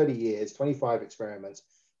over 30 years, 25 experiments,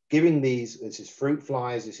 giving these, this is fruit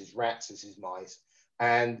flies, this is rats, this is mice,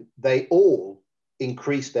 and they all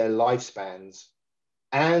increased their lifespans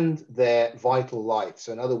and their vital life.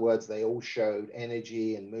 So in other words, they all showed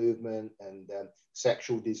energy and movement and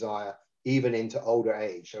sexual desire, even into older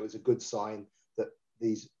age. So it was a good sign that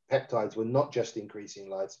these peptides were not just increasing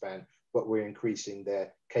lifespan, but were increasing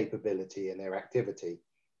their capability and their activity.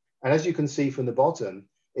 And as you can see from the bottom,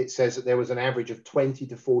 it says that there was an average of 20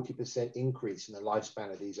 to 40% increase in the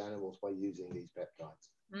lifespan of these animals by using these peptides.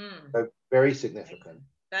 So very significant.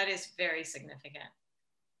 That is very significant.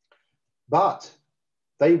 But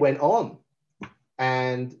they went on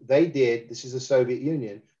and they did, this is the Soviet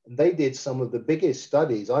Union, and they did some of the biggest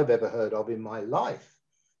studies I've ever heard of in my life.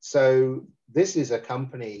 So this is a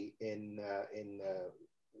company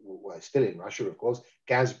well, still in Russia, of course,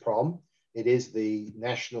 Gazprom. It is the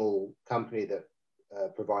national company that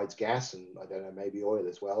provides gas and I don't know, maybe oil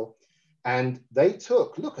as well. And they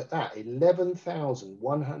took, look at that,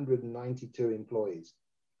 11,192 employees.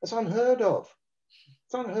 That's unheard of.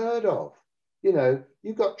 It's unheard of. You know,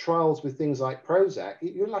 you've got trials with things like Prozac.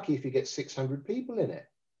 You're lucky if you get 600 people in it.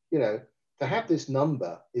 You know, to have this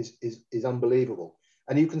number is unbelievable.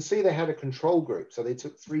 And you can see they had a control group. So they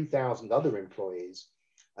took 3,000 other employees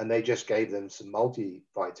and they just gave them some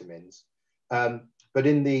multivitamins. But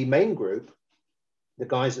in the main group, the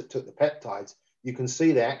guys that took the peptides, you can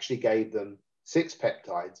see they actually gave them 6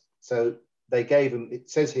 peptides. So they gave them, it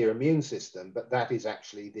says here immune system, but that is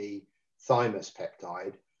actually the thymus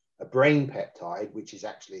peptide, a brain peptide, which is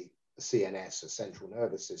actually a CNS, a central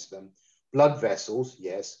nervous system, blood vessels,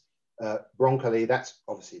 yes, bronchally, that's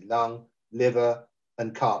obviously lung, liver,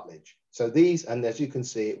 and cartilage. So these, and as you can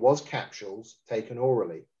see, it was capsules taken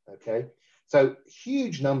orally, okay? So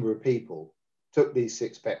huge number of people took these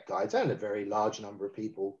 6 peptides and a very large number of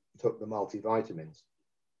people took the multivitamins.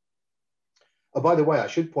 Oh, by the way, I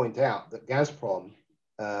should point out that Gazprom,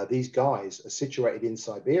 these guys are situated in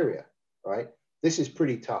Siberia, right? This is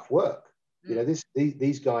pretty tough work. You know,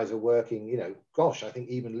 these guys are working, you know, gosh, I think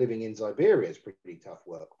even living in Siberia is pretty tough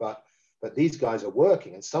work, but these guys are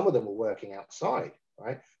working and some of them are working outside,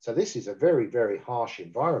 right? So this is a very, very harsh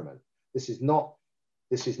environment. This is not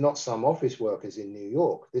some office workers in New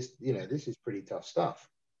York. This, you know, this is pretty tough stuff.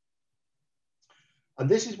 And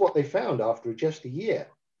this is what they found after just a year.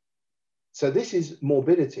 So this is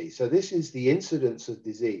morbidity. So this is the incidence of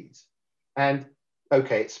disease. And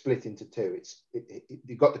okay, it's split into two.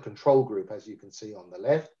 You've got the control group, as you can see on the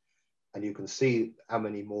left, and you can see how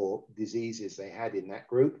many more diseases they had in that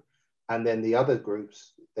group. And then the other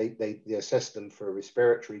groups, they assessed them for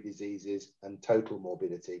respiratory diseases and total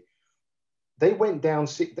morbidity. They went down,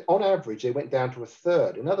 on average, they went down to a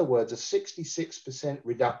third. In other words, a 66%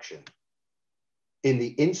 reduction in the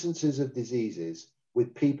instances of diseases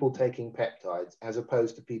with people taking peptides as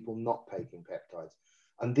opposed to people not taking peptides.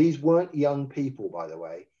 And these weren't young people, by the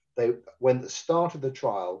way. When at the start of the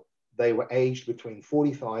trial, they were aged between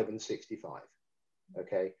 45 and 65.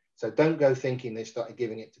 Okay, so don't go thinking they started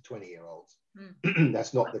giving it to 20-year-olds.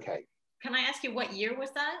 That's not the case. Can I ask you, what year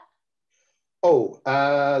was that? Oh,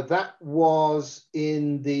 that was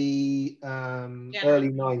in the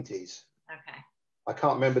early 90s. Okay. I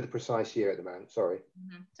can't remember the precise year at the moment, sorry.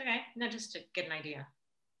 It's okay, no, just to get an idea.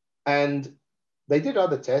 And they did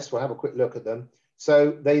other tests, we'll have a quick look at them.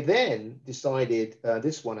 So they then decided,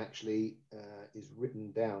 this one actually is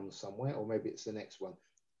written down somewhere, or maybe it's the next one.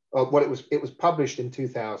 Oh, well, it was published in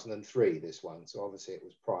 2003, this one, so obviously it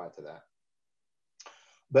was prior to that.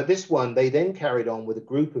 But this one, they then carried on with a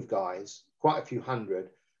group of guys, quite a few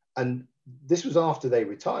hundred, and this was after they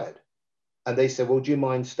retired. And they said, well, do you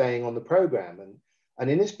mind staying on the program? And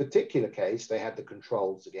in this particular case, they had the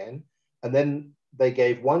controls again. And then they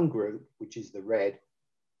gave one group, which is the red,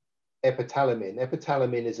 epitalamine.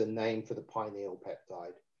 Epitalamine is a name for the pineal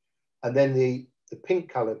peptide. And then the pink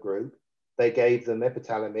color group, they gave them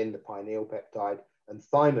epitalamine, the pineal peptide, and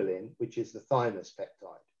thymolin, which is the thymus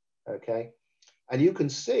peptide, okay? And you can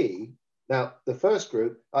see, now the first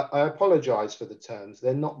group, I apologize for the terms,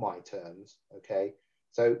 they're not my terms, okay?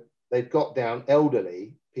 So they've got down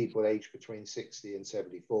elderly, people aged between 60 and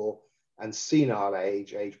 74, and senile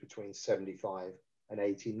age between 75 and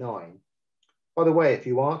 89. By the way, if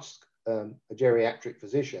you ask a geriatric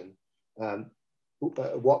physician,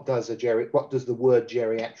 what does the word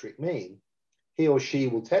geriatric mean? He or she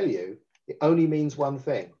will tell you it only means one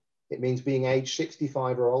thing. It means being aged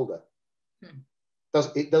 65 or older.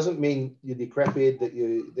 It doesn't mean you're decrepit, that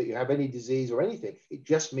you have any disease or anything. It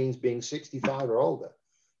just means being 65 or older.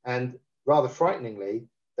 And rather frighteningly,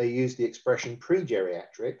 they use the expression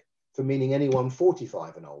pre-geriatric for meaning anyone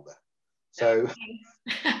 45 and older. So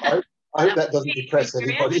I hope that doesn't depress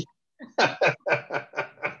anybody. Like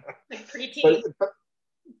preteen.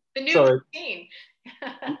 The new preteen.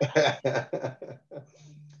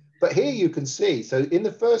 But here you can see, so in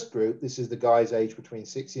the first group, this is the guys aged between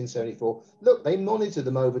 60 and 74. Look, they monitored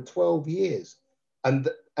them over 12 years. And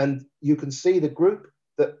you can see the group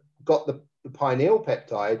that got the pineal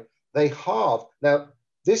peptide, they halved. Now,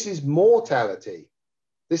 this is mortality.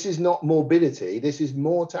 This is not morbidity. This is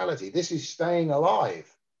mortality. This is staying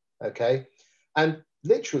alive, okay? And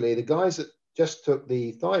literally, the guys that just took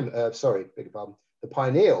the the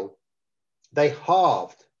pineal, they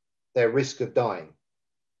halved their risk of dying.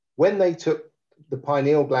 When they took the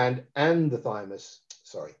pineal gland and the thymus,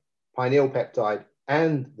 pineal peptide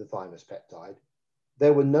and the thymus peptide,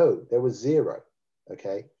 there was zero,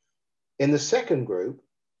 okay? In the second group,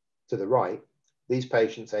 to the right, these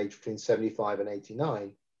patients aged between 75 and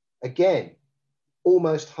 89, again,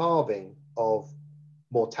 almost halving of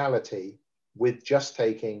mortality with just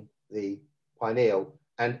taking the pineal,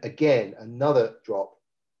 and again, another drop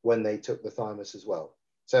when they took the thymus as well.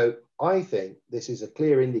 So I think this is a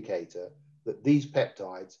clear indicator that these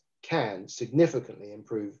peptides can significantly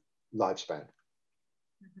improve lifespan.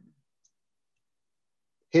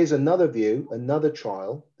 Here's another view, another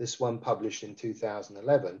trial, this one published in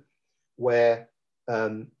 2011, where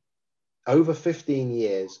over 15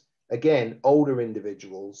 years, again, older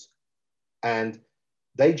individuals, and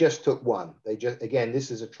they just took one. Again,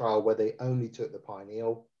 this is a trial where they only took the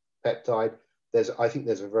pineal peptide. I think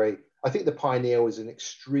the pineal is an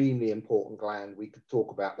extremely important gland. We could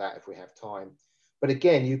talk about that if we have time. But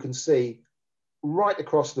again, you can see right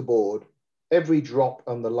across the board, every drop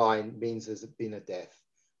on the line means there's been a death.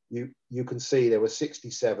 You can see there were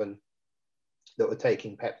 67 that were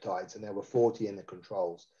taking peptides and there were 40 in the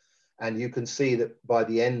controls. And you can see that by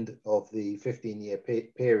the end of the 15-year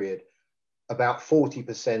period, about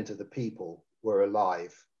 40% of the people were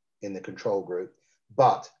alive in the control group,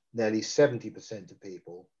 but nearly 70% of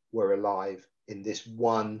people were alive in this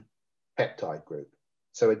one peptide group.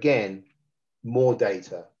 So again, more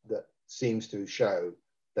data that seems to show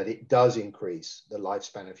that it does increase the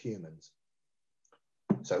lifespan of humans.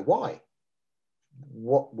 So why?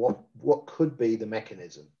 What could be the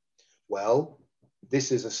mechanism? Well,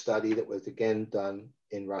 this is a study that was again done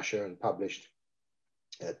in Russia and published,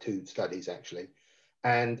 2 studies actually.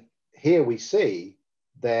 And here we see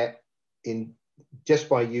that just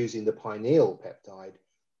by using the pineal peptide,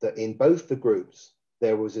 that in both the groups,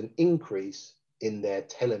 there was an increase in their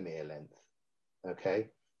telomere length, okay?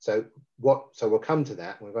 So we'll come to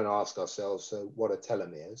that. We're going to ask ourselves, so what are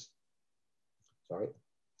telomeres?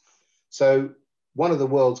 So one of the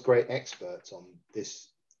world's great experts on this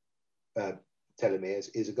telomeres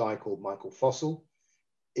is a guy called Michael Fossel.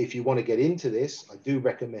 If you want to get into this, I do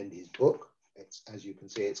recommend his book. As you can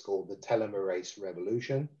see, it's called The Telomerase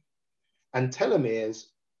Revolution. And telomeres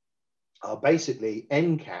are basically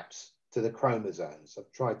end caps to the chromosomes.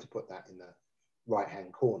 I've tried to put that in the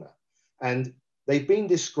right-hand corner. And they've been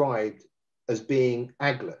described as being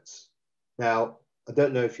aglets. Now, I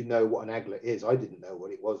don't know if you know what an aglet is. I didn't know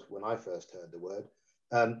what it was when I first heard the word.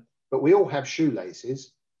 But we all have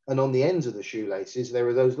shoelaces. And on the ends of the shoelaces, there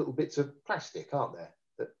are those little bits of plastic, aren't there?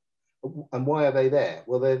 And why are they there?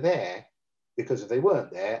 Well, they're there because if they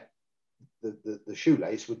weren't there, the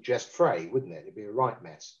shoelace would just fray, wouldn't it? It'd be a right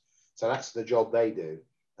mess. So that's the job they do.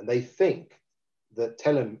 And they think that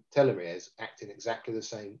telomeres act in exactly the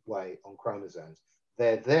same way on chromosomes.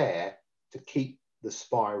 They're there to keep the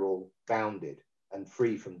spiral bounded and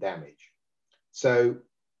free from damage. So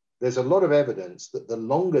there's a lot of evidence that the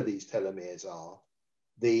longer these telomeres are,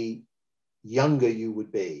 the younger you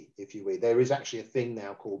would be, if you will. There is actually a thing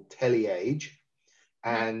now called tele-age,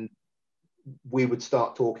 and we would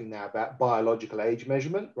start talking now about biological age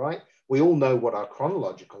measurement, right? We all know what our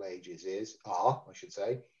chronological ages are, I should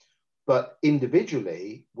say, but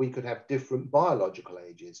individually, we could have different biological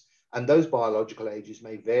ages, and those biological ages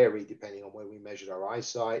may vary depending on where we measured our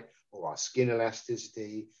eyesight or our skin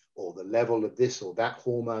elasticity or the level of this or that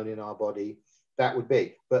hormone in our body. That would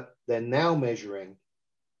be, but they're now measuring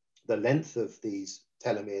the length of these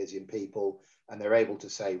telomeres in people, and they're able to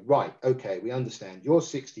say, right, okay, we understand you're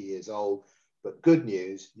 60 years old, but good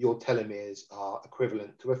news, your telomeres are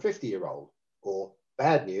equivalent to a 50-year-old, or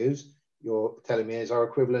bad news, your telomeres are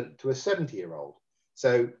equivalent to a 70-year-old.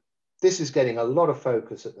 So this is getting a lot of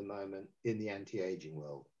focus at the moment in the anti-aging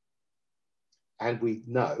world. And we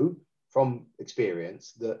know from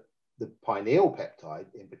experience that the pineal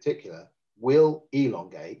peptide in particular will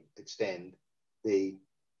elongate, extend the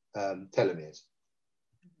telomeres.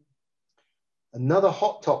 Another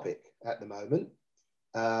hot topic at the moment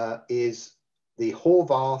is the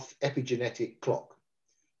Horvath epigenetic clock.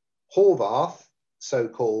 Horvath, so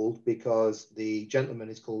called because the gentleman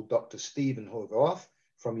is called Dr. Stephen Horvath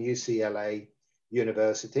from UCLA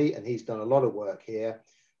University, and he's done a lot of work here,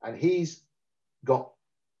 and he's got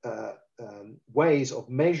ways of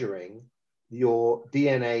measuring your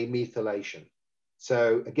DNA methylation.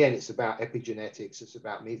 So again, it's about epigenetics, it's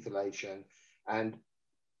about methylation, and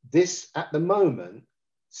this at the moment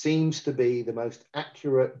seems to be the most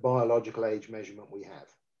accurate biological age measurement we have.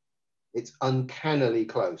 It's uncannily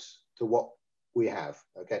close to what we have,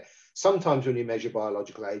 okay? Sometimes when you measure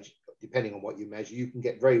biological age, depending on what you measure, you can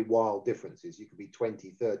get very wild differences. You could be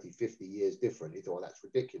 20, 30, 50 years different. You thought, well, that's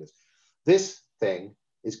ridiculous. This thing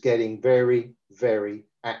is getting very, very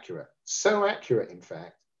accurate. So accurate, in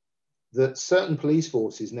fact, that certain police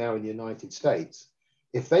forces now in the United States,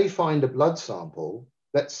 if they find a blood sample,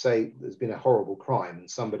 let's say there's been a horrible crime and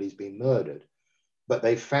somebody's been murdered, but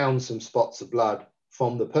they found some spots of blood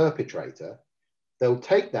from the perpetrator, they'll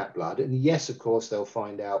take that blood, and yes, of course, they'll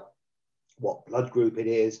find out what blood group it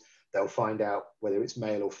is, they'll find out whether it's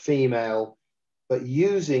male or female, but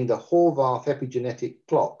using the Horvath epigenetic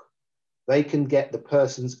clock, they can get the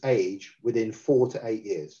person's age within 4 to 8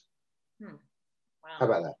 years. Wow. How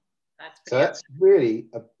about that? That's really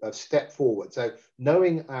a step forward. So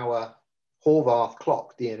knowing our Horvath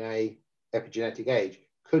clock DNA epigenetic age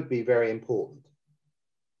could be very important.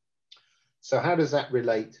 So how does that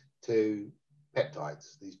relate to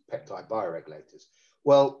peptides, these peptide bioregulators?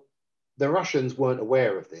 Well, the Russians weren't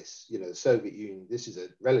aware of this. You know, the Soviet Union, this is a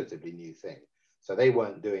relatively new thing. So they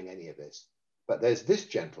weren't doing any of this. But there's this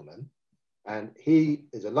gentleman, and he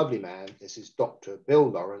is a lovely man. This is Dr. Bill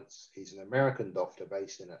Lawrence. He's an American doctor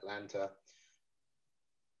based in Atlanta.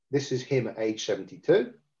 This is him at age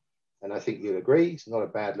 72. And I think you'll agree, he's not a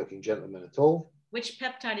bad looking gentleman at all. Which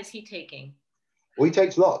peptide is he taking? Well, he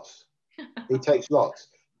takes lots. He takes lots.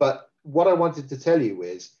 But what I wanted to tell you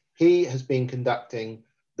is he has been conducting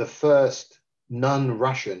the first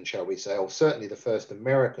non-Russian, shall we say, or certainly the first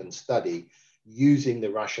American study using the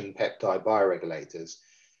Russian peptide bioregulators.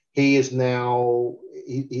 He is now,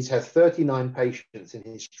 he's had 39 patients in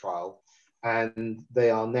his trial, and they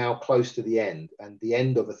are now close to the end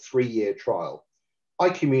of a 3-year trial. I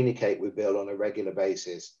communicate with Bill on a regular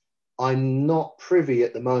basis. I'm not privy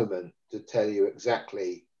at the moment to tell you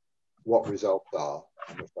exactly what results are,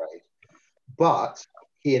 I'm afraid. But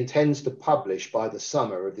he intends to publish by the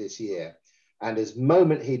summer of this year. And as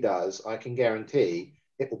moment he does, I can guarantee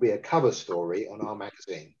it will be a cover story on our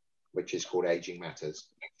magazine, which is called Aging Matters.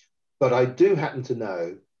 But I do happen to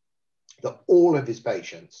know that all of his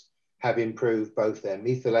patients have improved both their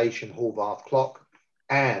methylation Horvath clock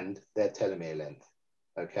and their telomere length.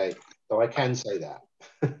 Okay, so I can say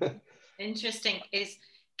that. Interesting.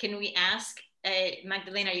 Can we ask,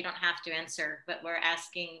 Magdalena, you don't have to answer, but we're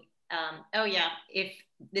asking, oh yeah, if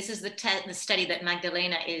this is the study that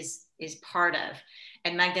Magdalena is part of,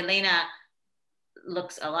 and Magdalena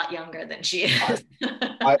looks a lot younger than she is.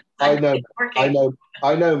 I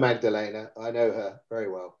know Magdalena. I know her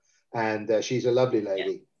very well, and she's a lovely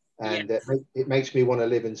lady. Yeah. And yes. It makes me want to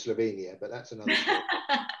live in Slovenia, but that's another story.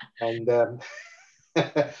 And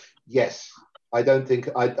yes, I don't think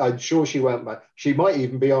I'm sure she won't. She might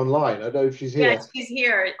even be online. I don't know if she's here. Yeah, she's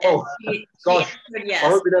here. Oh gosh! Yes. I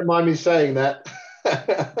hope you don't mind me saying that.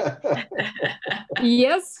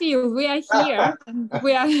 Yes, Phil, we are here. And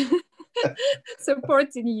we are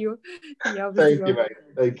supporting you. Yeah, thank you, mate.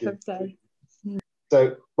 Thank you.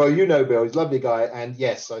 So, well, you know Bill, he's a lovely guy, and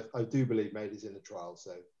yes, I do believe mate is in the trial.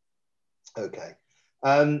 So, okay.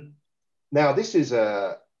 Now this is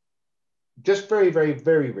just very, very,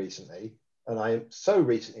 very recently, and I so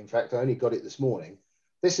recent, in fact, I only got it this morning.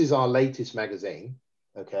 This is our latest magazine,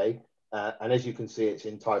 okay? And as you can see, it's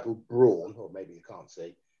entitled Brawn, or maybe you can't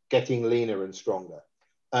see, Getting Leaner and Stronger.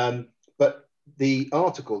 But the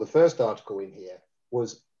article, the first article in here,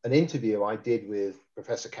 was an interview I did with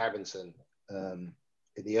Professor Cavinson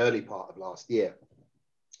in the early part of last year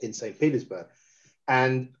in St. Petersburg.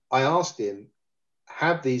 And I asked him,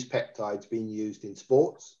 have these peptides been used in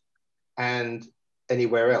sports and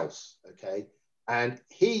anywhere else, okay? And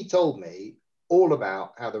he told me all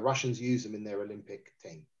about how the Russians use them in their Olympic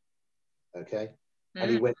team, okay?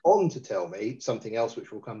 And he went on to tell me something else,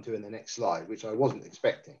 which we'll come to in the next slide, which I wasn't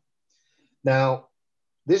expecting. Now,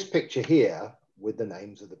 this picture here with the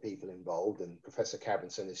names of the people involved, and Professor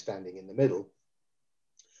Cavinson is standing in the middle,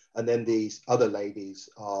 And then these other ladies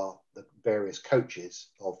are the various coaches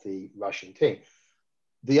of the Russian team.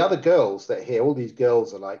 The other girls that are here, all these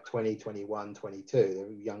girls are like 20, 21, 22, they're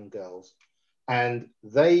young girls. And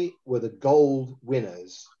they were the gold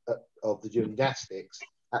winners of the gymnastics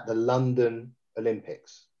at the London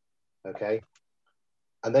Olympics, okay?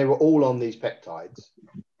 And they were all on these peptides.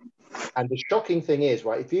 And the shocking thing is,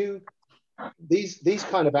 right, if you, these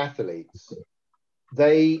kind of athletes,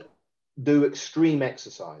 they do extreme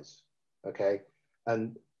exercise, okay?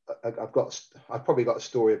 And I've probably got a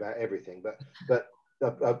story about everything, but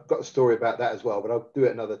I've got a story about that as well, but I'll do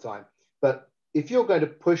it another time. But if you're going to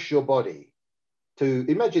push your body to,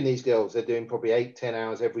 imagine these girls, they're doing probably 8-10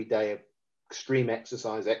 hours every day of extreme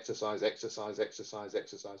exercise.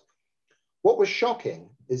 What was shocking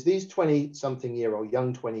is these 20-something-year-old,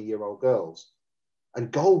 young 20-year-old girls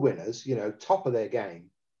and gold winners, you know, top of their game,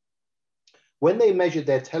 when they measured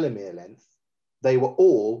their telomere length, they were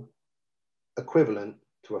all equivalent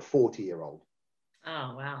to a 40-year-old.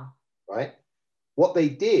 Oh, wow. Right? What they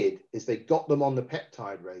did is they got them on the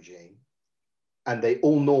peptide regime and they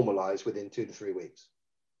all normalized within 2 to 3 weeks.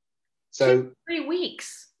 So 2 to 3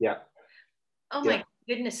 weeks. Yeah. Oh my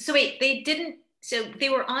goodness. So wait, so they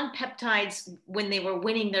were on peptides when they were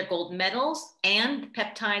winning their gold medals and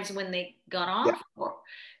peptides when they got off? Yeah.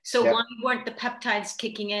 So why weren't the peptides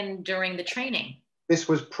kicking in during the training? This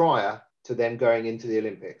was prior to them going into the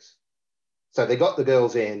Olympics. So they got the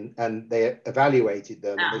girls in and they evaluated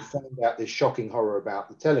them and they found out this shocking horror about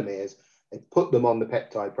the telomeres. They put them on the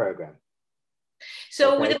peptide program.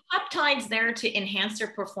 So were the peptides there to enhance their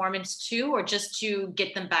performance too, or just to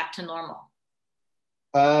get them back to normal?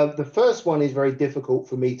 The first one is very difficult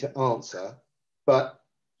for me to answer, but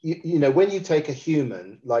you know, when you take a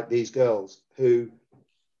human like these girls who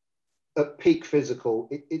at peak physical,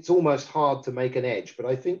 it's almost hard to make an edge. But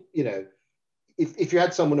I think, you know, if you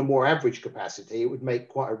had someone of more average capacity, it would make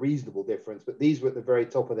quite a reasonable difference. But these were at the very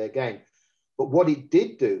top of their game. But what it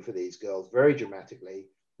did do for these girls very dramatically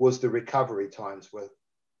was the recovery times were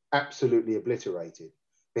absolutely obliterated.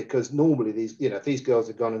 Because normally these, you know, if these girls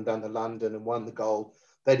had gone and done the London and won the gold,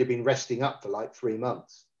 they'd have been resting up for like 3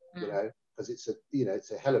 months, you know, because it's a, you know,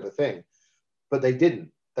 it's a hell of a thing. But they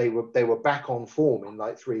didn't. They were back on form in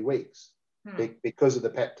like 3 weeks because of the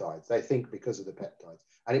peptides. They think because of the peptides.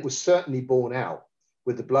 And it was certainly borne out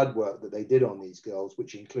with the blood work that they did on these girls,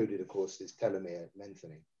 which included, of course, this telomere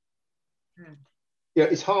lengthening. Yeah,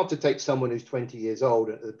 it's hard to take someone who's 20 years old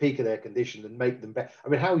at the peak of their condition and make them better. I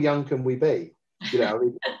mean, how young can we be? You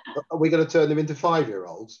know, are we going to turn them into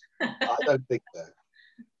 5-year-olds? I don't think so.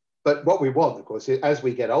 But what we want, of course, is as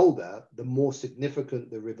we get older, the more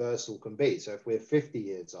significant the reversal can be. So if we're 50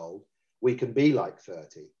 years old, we can be like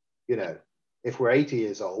 30. You know, if we're 80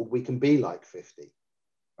 years old, we can be like 50.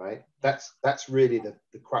 Right? That's really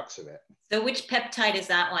the crux of it. So which peptide is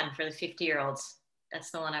that one for the 50-year-olds?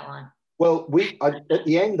 That's the one I want. Well, at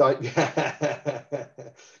the end,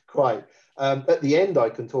 quite. At the end, I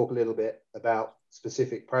can talk a little bit about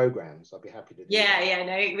specific programs. I'd be happy to do that. Yeah,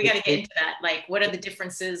 no, we got to get into that. Like, what are the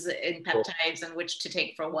differences in peptides and which to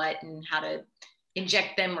take for what and how to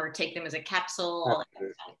inject them or take them as a capsule? All that kind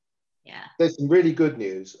of stuff. Yeah. There's some really good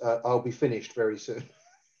news. I'll be finished very soon.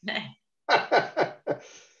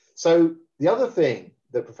 So the other thing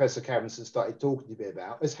that Professor Cavenson started talking to me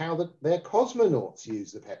about is how their cosmonauts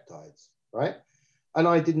use the peptides, right? And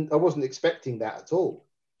I wasn't expecting that at all.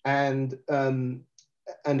 And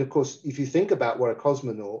of course, if you think about what a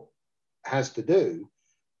cosmonaut has to do,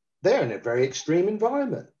 they're in a very extreme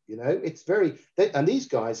environment. You know, it's and these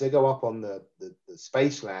guys, they go up on the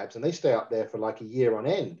space labs and they stay up there for like a year on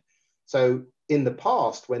end. So in the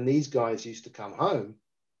past, when these guys used to come home,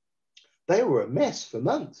 they were a mess for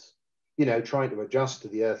months, you know, trying to adjust to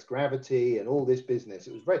the Earth's gravity and all this business.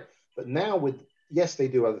 It was great. But now yes, they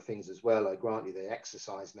do other things as well. I grant you, they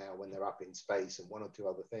exercise now when they're up in space and 1 or 2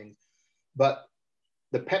 other things. But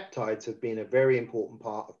the peptides have been a very important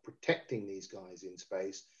part of protecting these guys in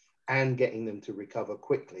space and getting them to recover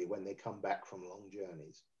quickly when they come back from long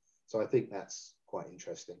journeys. So I think that's quite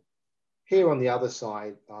interesting. Here on the other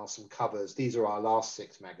side are some covers. These are our last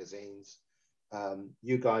 6 magazines.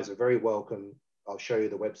 You guys are very welcome. I'll show you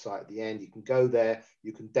the website at the end. You can go there.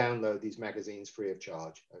 You can download these magazines free of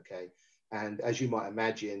charge, okay? And as you might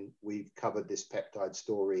imagine, we've covered this peptide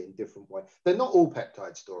story in different ways. They're not all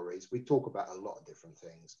peptide stories. We talk about a lot of different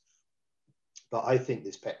things. But I think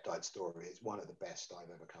this peptide story is one of the best I've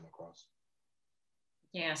ever come across.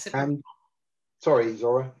 Yeah, super. And, sorry,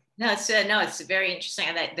 Zora. No, it's very interesting.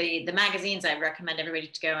 That the magazines, I recommend everybody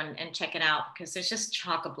to go and check it out because there's just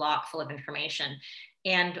chock-a-block full of information.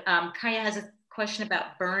 And Kaya has a question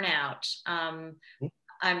about burnout.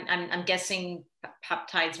 I'm guessing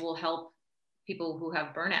peptides will help people who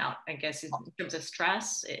have burnout, I guess, in terms of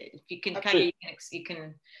stress. If you can you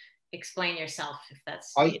can explain yourself if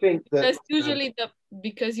that's. I think that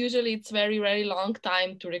because usually it's very, very long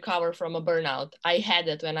time to recover from a burnout. I had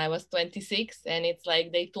it when I was 26, and it's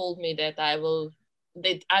like they told me that I will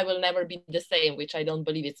never be the same, which I don't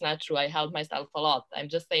believe. It's not true. I helped myself a lot. I'm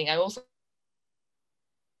just saying, I also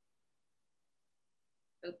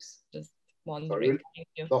just wondering.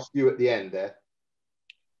 Sorry, lost you at the end there.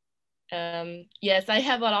 Yes, I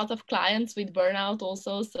have a lot of clients with burnout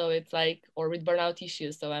also, so it's like, or with burnout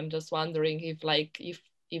issues. So I'm just wondering if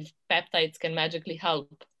peptides can magically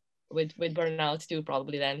help with burnout too,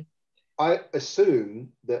 probably then. I assume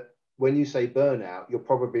that when you say burnout, you're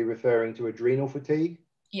probably referring to adrenal fatigue.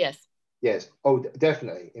 Yes. Yes. Oh,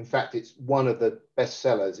 definitely. In fact, it's one of the best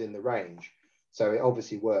sellers in the range. So it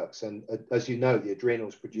obviously works. And as you know, the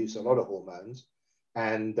adrenals produce a lot of hormones,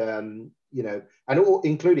 and you know, and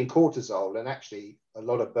including cortisol. And actually, a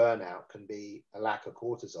lot of burnout can be a lack of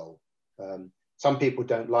cortisol. Some people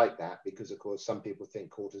don't like that because, of course, some people think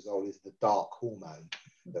cortisol is the dark hormone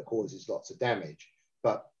that causes lots of damage.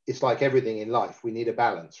 But it's like everything in life. We need a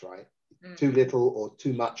balance, right? Too little or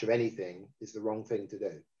too much of anything is the wrong thing to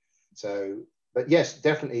do. So, but yes,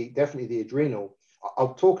 definitely the adrenal.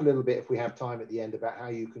 I'll talk a little bit if we have time at the end about how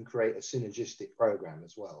you can create a synergistic program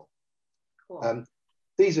as well. Cool.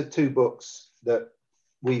 These are two books that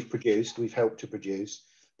we've helped to produce.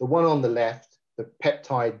 The one on the left, the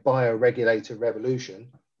Peptide Bioregulator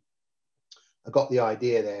Revolution. I got the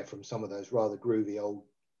idea there from some of those rather groovy old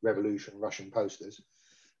Revolution Russian posters.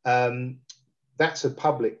 That's a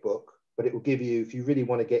public book, but it will give you, if you really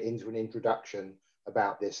want to get into an introduction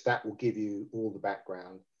about this, that will give you all the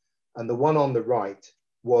background. And the one on the right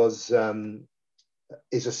is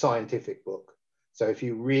a scientific book. So if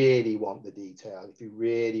you really want the detail, if you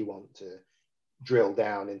really want to drill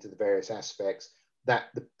down into the various aspects,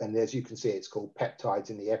 and as you can see, it's called Peptides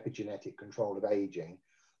in the Epigenetic Control of Aging.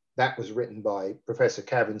 That was written by Professor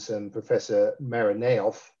Kavinson, Professor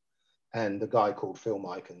Marineov, and a guy called Phil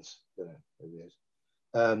Micans. I don't know who he is.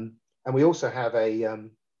 And we also have a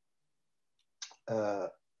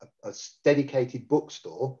dedicated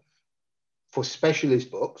bookstore for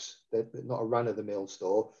specialist books. They're not a run-of-the-mill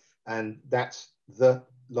store, and that's the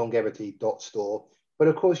longevity.store. But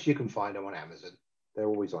of course, you can find them on Amazon. They're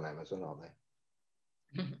always on Amazon, aren't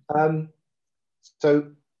they?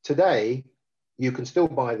 So today, you can still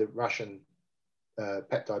buy the Russian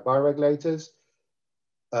peptide bioregulators.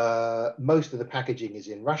 Most of the packaging is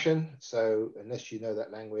in Russian, so unless you know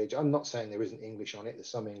that language, I'm not saying there isn't English on it,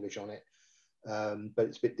 there's some English on it, but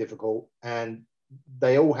it's a bit difficult, and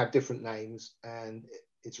they all have different names, and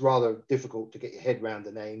it's rather difficult to get your head around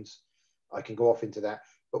the names. I can go off into that,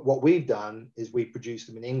 but what we've done is we produce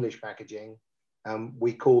them in English packaging, and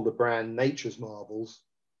we call the brand Nature's Marvels,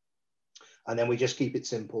 and then we just keep it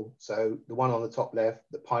simple. So the one on the top left,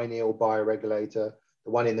 the pineal bioregulator,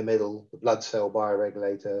 the one in the middle, the blood cell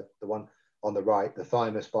bioregulator, the one on the right, the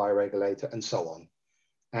thymus bioregulator, and so on.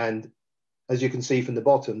 And as you can see from the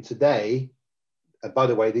bottom today, by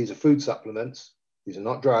the way, these are food supplements. These are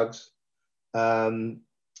not drugs in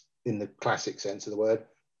the classic sense of the word.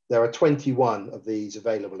 There are 21 of these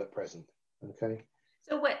available at present. Okay.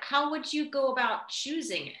 So how would you go about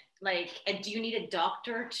choosing it? Like, do you need a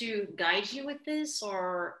doctor to guide you with this,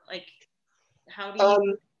 or like, how do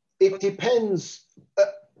you? It depends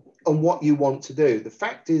on what you want to do. The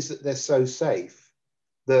fact is that they're so safe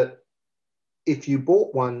that if you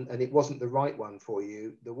bought one and it wasn't the right one for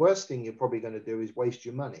you, the worst thing you're probably going to do is waste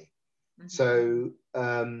your money. Mm-hmm. So,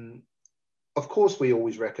 of course, we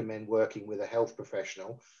always recommend working with a health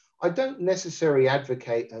professional. I don't necessarily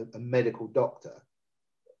advocate a medical doctor.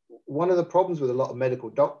 One of the problems with a lot of medical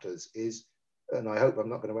doctors is, and I hope I'm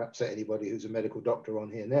not going to upset anybody who's a medical doctor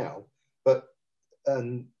on here now, but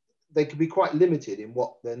they can be quite limited in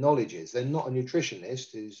what their knowledge is. They're not a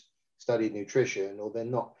nutritionist who's studied nutrition, or they're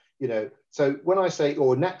not, you know. So when I say,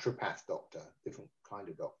 or a naturopath doctor, different kind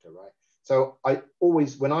of doctor, right? So I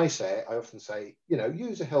always, when I say it, I often say, you know,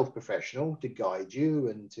 use a health professional to guide you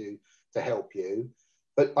and to help you.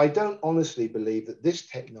 But I don't honestly believe that this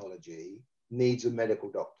technology needs a medical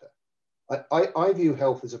doctor. I view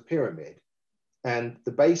health as a pyramid, and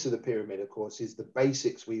the base of the pyramid, of course, is the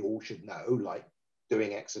basics we all should know, like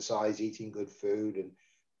doing exercise, eating good food, and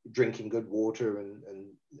drinking good water, and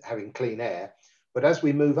having clean air. But as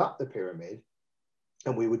we move up the pyramid,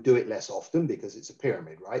 and we would do it less often because it's a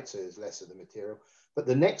pyramid, right? So there's less of the material. But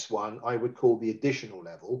the next one I would call the additional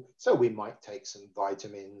level. So we might take some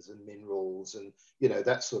vitamins and minerals and, you know,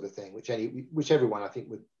 that sort of thing, which everyone I think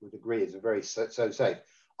would agree is a very so safe.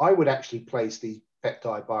 I would actually place the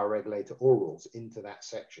peptide bioregulator orals into that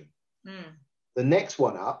section. The next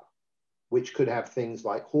one up, which could have things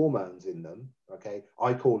like hormones in them, okay,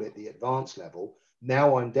 I call it the advanced level.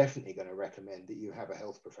 Now I'm definitely going to recommend that you have a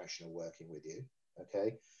health professional working with you,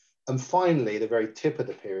 okay? And finally, the very tip of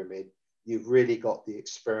the pyramid, you've really got the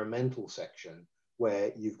experimental section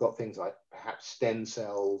where you've got things like perhaps stem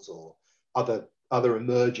cells or other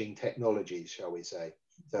emerging technologies, shall we say.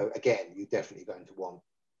 So again, you're definitely going to want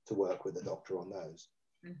to work with a doctor on those.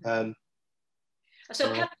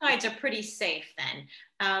 So peptides are pretty safe then.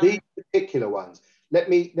 These particular ones, let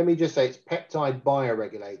me just say it's peptide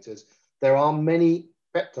bioregulators. There are many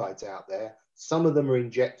peptides out there. Some of them are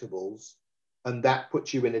injectables, and that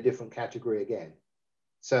puts you in a different category again.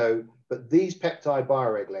 So, but these peptide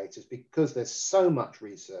bioregulators, because there's so much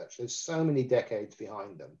research, there's so many decades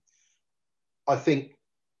behind them, I think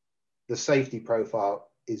the safety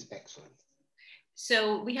profile is excellent.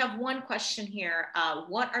 So we have one question here.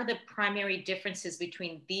 What are the primary differences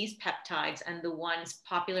between these peptides and the ones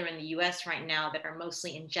popular in the US right now that are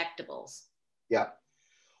mostly injectables? Yeah.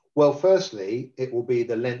 Well, firstly, it will be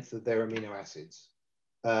the length of their amino acids.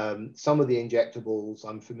 Some of the injectables,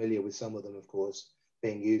 I'm familiar with some of them, of course,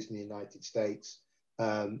 being used in the United States,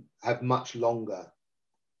 have much longer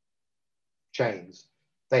chains.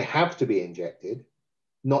 They have to be injected.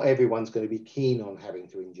 Not everyone's going to be keen on having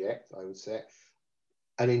to inject, I would say.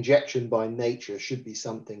 An injection by nature should be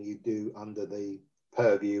something you do under the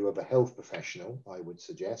purview of a health professional, I would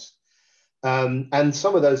suggest. And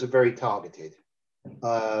some of those are very targeted.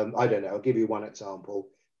 I don't know, I'll give you one example.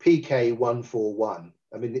 PK141.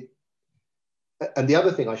 I mean, and the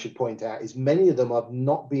other thing I should point out is many of them have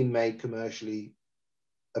not been made commercially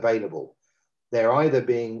available. They're either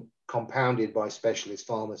being compounded by specialist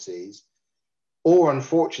pharmacies, or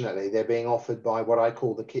unfortunately, they're being offered by what I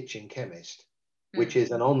call the kitchen chemist, which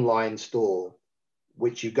is an online store,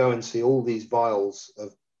 which you go and see all these vials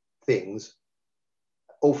of things,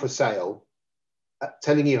 all for sale,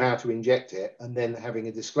 telling you how to inject it, and then having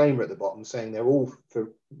a disclaimer at the bottom saying they're all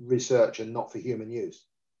for research and not for human use.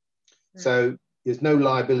 So there's no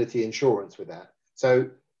liability insurance with that. So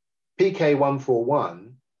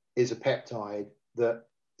PK141 is a peptide that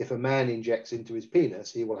if a man injects into his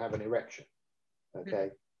penis, he will have an erection.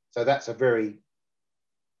 Okay, so that's a very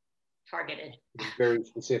targeted, very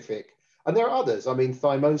specific. And there are others. I mean,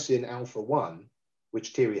 thymosin alpha-1, which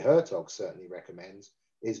Thierry Hertog certainly recommends,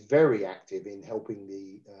 is very active in helping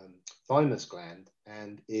the thymus gland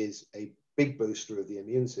and is a big booster of the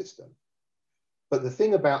immune system. But the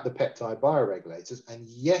thing about the peptide bioregulators, and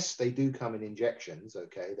yes, they do come in injections,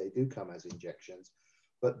 okay, they do come as injections,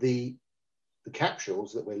 but the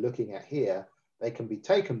capsules that we're looking at here, they can be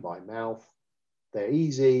taken by mouth, they're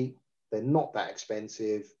easy, they're not that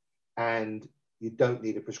expensive, and you don't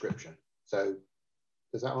need a prescription. So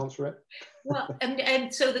does that answer it? Well,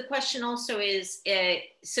 and so the question also is,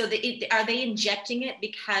 are they injecting it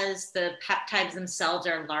because the peptides themselves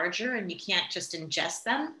are larger and you can't just ingest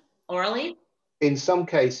them orally? In some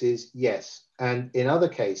cases, yes. And in other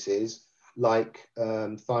cases, like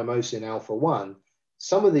thymosin alpha-1,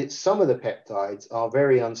 some of the peptides are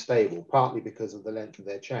very unstable, partly because of the length of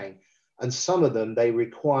their chain. And some of them, they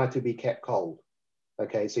require to be kept cold.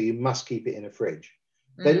 Okay, so you must keep it in a fridge.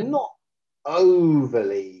 They're not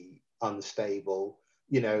overly unstable.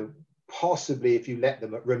 You know, possibly if you let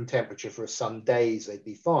them at room temperature for some days, they'd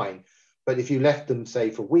be fine. But if you left them, say,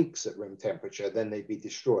 for weeks at room temperature, then they'd be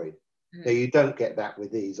destroyed. Now, you don't get that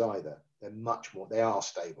with these either. They're much more, they are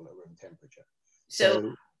stable at room temperature.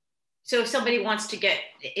 So if somebody wants to get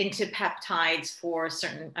into peptides for a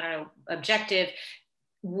certain, I don't know, objective,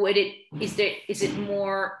 is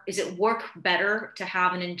it work better to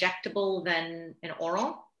have an injectable than an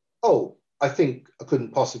oral? Oh, I think I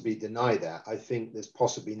couldn't possibly deny that. I think there's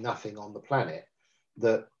possibly nothing on the planet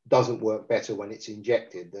that doesn't work better when it's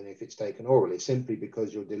injected than if it's taken orally, simply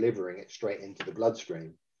because you're delivering it straight into the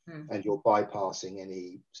bloodstream and you're bypassing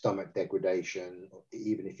any stomach degradation,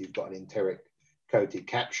 even if you've got an enteric coated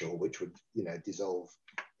capsule, which would, you know, dissolve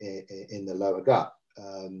in the lower gut.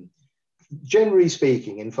 Generally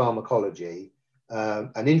speaking, in pharmacology,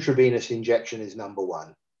 an intravenous injection is number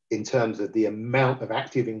one in terms of the amount of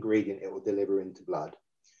active ingredient it will deliver into blood.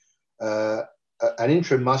 An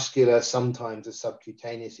intramuscular, sometimes a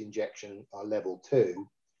subcutaneous injection are level 2.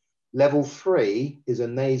 Level 3 is a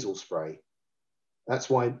nasal spray.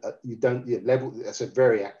 That's why that's a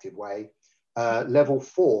very active way. Level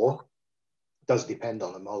 4 does depend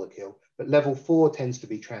on the molecule, But level 4 tends to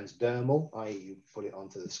be transdermal, i.e. you put it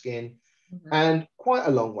onto the skin. And quite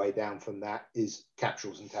a long way down from that is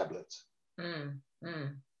capsules and tablets.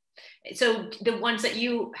 So the ones that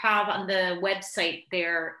you have on the website,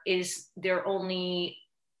 they're only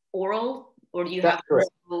oral, or do you have?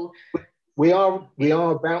 Correct. We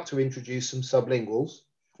are about to introduce some sublinguals,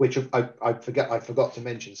 which I forgot to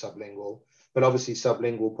mention sublingual, but obviously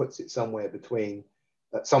sublingual puts it somewhere between,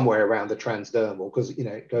 somewhere around the transdermal, because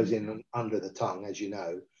it goes in under the tongue, as you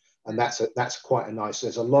know, and that's quite a nice.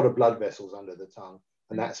 There's a lot of blood vessels under the tongue,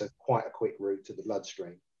 and that's quite a quick route to the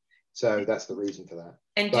bloodstream. So that's the reason for that.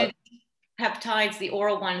 And do peptides, the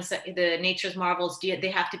oral ones, the Nature's Marvels,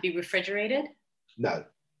 they have to be refrigerated? No,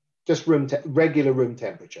 just regular room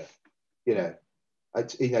temperature. You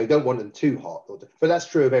don't want them too hot, but that's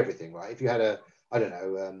true of everything, right? If you had a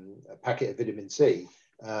packet of vitamin C,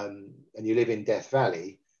 and you live in Death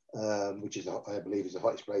Valley, which is, I believe, is the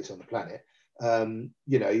hottest place on the planet,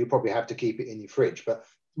 you probably have to keep it in your fridge. But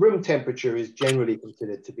room temperature is generally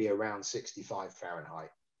considered to be around 65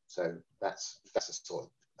 Fahrenheit. So that's a sort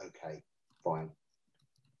of okay, fine.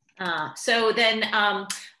 So then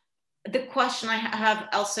the question I have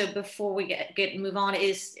also before we move on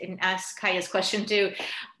is, and ask Kaya's question too,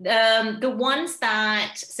 the ones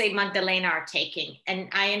that say Magdalena are taking, and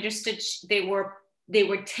I understood they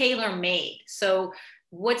were tailor-made. So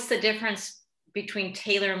what's the difference between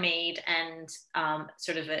tailor-made and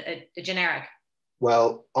sort of a generic?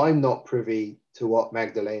 Well, I'm not privy to what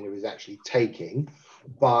Magdalena is actually taking,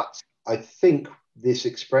 but I think this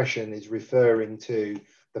expression is referring to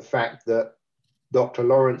the fact that Dr.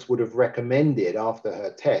 Lawrence would have recommended after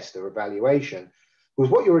her test or evaluation,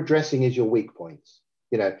 because what you're addressing is your weak points.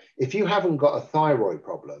 If you haven't got a thyroid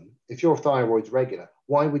problem, if your thyroid's regular,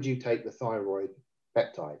 why would you take the thyroid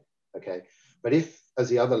peptide? Okay. But if, as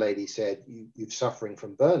the other lady said, you're suffering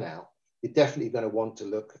from burnout, you're definitely going to want to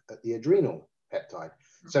look at the adrenal peptide.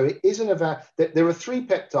 So it isn't about that. There are 3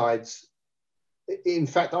 peptides. In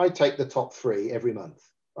fact, I take the top 3 every month,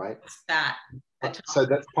 right? What's that? So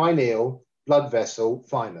that's pineal, blood vessel,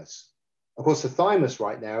 thymus. Of course, the thymus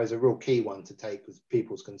right now is a real key one to take with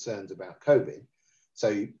people's concerns about COVID.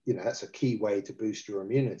 So, that's a key way to boost your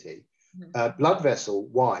immunity. Blood vessel,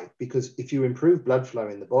 why? Because if you improve blood flow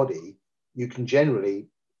in the body, you can generally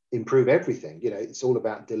improve everything. It's all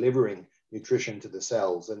about delivering nutrition to the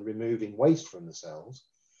cells and removing waste from the cells.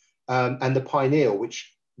 And the pineal,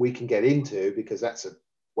 which we can get into because that's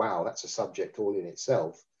a subject all in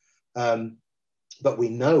itself. But we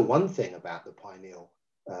know one thing about the pineal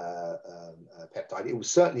peptide. It will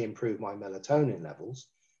certainly improve my melatonin levels,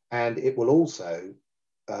 and it will also,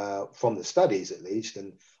 from the studies at least,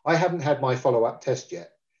 and I haven't had my follow-up test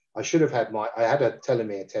yet. I should have had I had a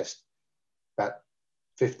telomere test about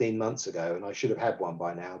 15 months ago, and I should have had one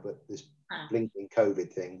by now, but this blinking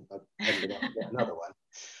COVID thing, I haven't been able to get another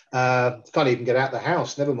one. Can't even get out the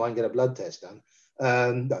house, never mind get a blood test done.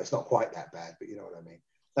 No, it's not quite that bad, but you know what I mean.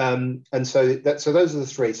 And so those are the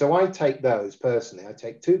 3. So I take those personally. I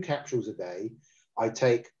take 2 capsules a day. I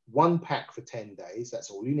take 1 pack for 10 days. That's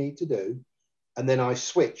all you need to do. And then I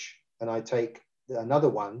switch and I take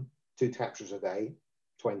another 2 capsules a day,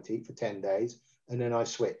 20 for 10 days. And then I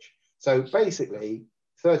switch. So basically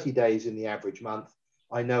 30 days in the average month,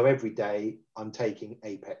 I know every day I'm taking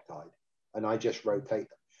a peptide and I just rotate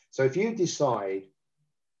them. So if you decide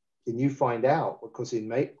and you find out, because in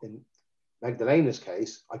Magdalena's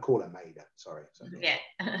case, I call her Maida, sorry. Yeah.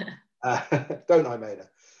 Don't I, Maida?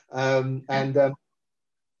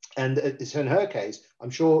 And it's in her case, I'm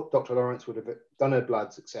sure Dr. Lawrence would have done her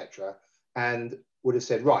bloods, etc., and would have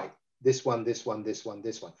said, right, this one, this one, this one,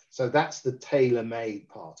 this one. So that's the tailor-made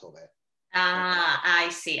part of it. I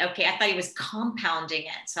see. Okay, I thought he was compounding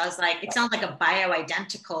it. So I was like, it sounds like a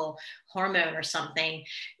bioidentical hormone or something.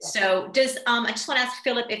 Yeah. So does I just want to ask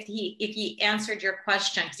Philip if he answered your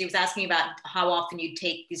question, because he was asking about how often you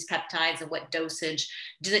take these peptides and what dosage.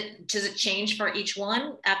 Does it change for each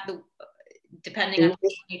one depending on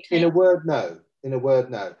what you take? In a word, no. In a word,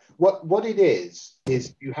 no. What it is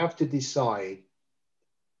you have to decide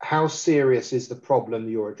how serious is the problem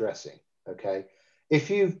you're addressing. Okay, if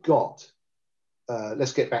you've got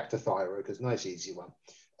let's get back to thyroid, because nice easy one.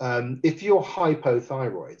 If you're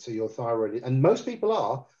hypothyroid, so your thyroid, and most people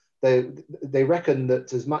are, they reckon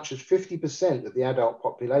that as much as 50% of the adult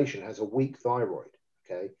population has a weak thyroid.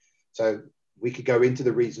 Okay, so we could go into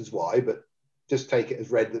the reasons why, but just take it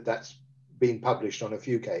as read that that's been published on a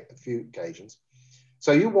few occasions.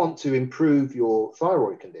 So you want to improve your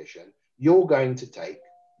thyroid condition, you're going to take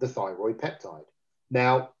the thyroid peptide.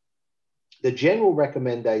 Now, the general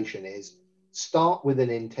recommendation is start with an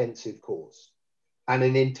intensive course. And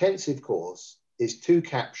an intensive course is 2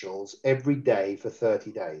 capsules every day for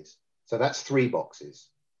 30 days. So that's 3 boxes,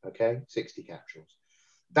 okay? 60 capsules.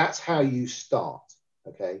 That's how you start,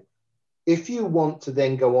 okay? If you want to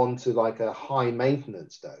then go on to like a high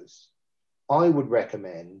maintenance dose, I would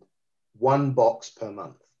recommend 1 box per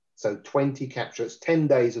month. So 20 capsules, 10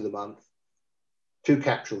 days of the month, 2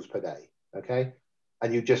 capsules per day, okay?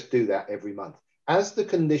 And you just do that every month. As the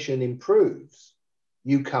condition improves,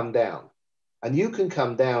 you come down. And you can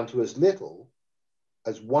come down to as little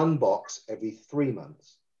as 1 box every 3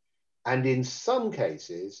 months. And in some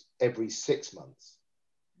cases, every 6 months.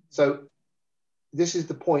 So this is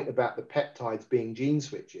the point about the peptides being gene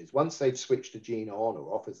switches. Once they've switched a gene on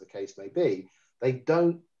or off, as the case may be, they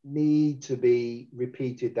don't need to be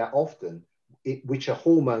repeated that often, which a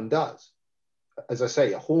hormone does. As I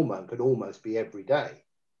say, a hormone could almost be every day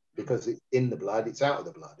because it's in the blood, it's out of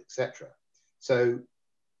the blood, etc. So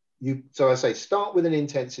I say, start with an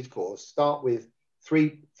intensive course, start with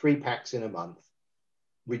three packs in a month,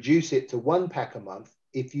 reduce it to 1 pack a month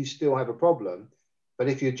if you still have a problem. But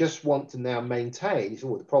if you just want to now maintain, you say,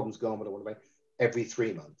 well, the problem's gone, but I want to make every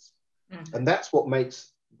 3 months. Mm-hmm. And that's what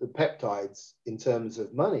makes the peptides, in terms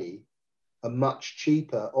of money, a much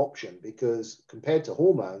cheaper option, because compared to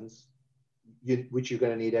hormones, which you're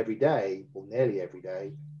going to need every day or nearly every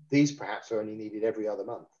day, these perhaps are only needed every other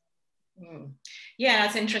month. Mm. Yeah,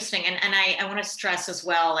 that's interesting. And I want to stress as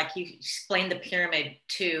well, like you explained the pyramid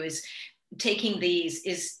too, is taking these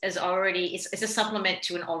is already, it's a supplement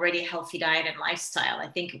to an already healthy diet and lifestyle. I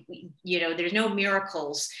think, there's no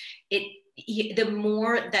miracles. The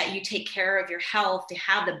more that you take care of your health, to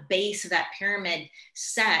have the base of that pyramid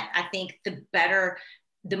set, I think the better,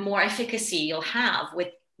 the more efficacy you'll have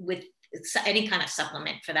with any kind of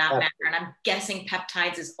supplement for that matter. And I'm guessing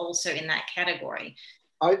peptides is also in that category.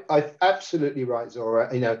 I absolutely right, Zora.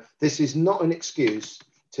 This is not an excuse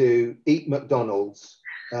to eat McDonald's,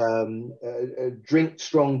 drink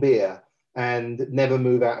strong beer, and never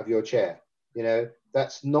move out of your chair.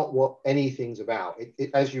 That's not what anything's about.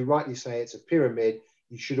 As you rightly say, it's a pyramid.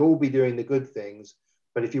 You should all be doing the good things,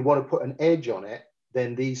 but if you want to put an edge on it,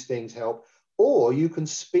 then these things help. Or you can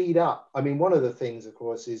speed up. I mean, one of the things, of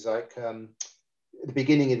course, is like at the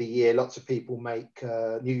beginning of the year, lots of people make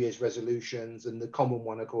New Year's resolutions, and the common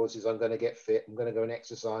one, of course, is I'm going to get fit, I'm going to go and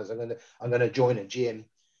exercise, I'm going to join a gym.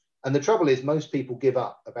 And the trouble is, most people give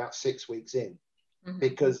up about 6 weeks in, mm-hmm.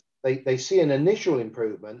 because they see an initial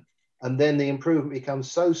improvement, and then the improvement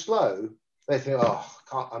becomes so slow, they think, oh,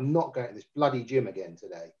 I'm not going to this bloody gym again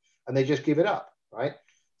today. And they just give it up, right?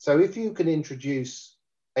 So if you can introduce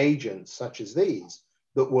agents such as these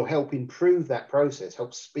that will help improve that process,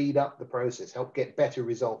 help speed up the process, help get better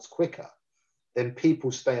results quicker, then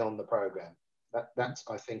people stay on the program. That's,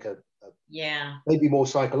 I think, maybe more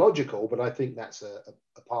psychological, but I think that's a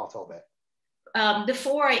part of it.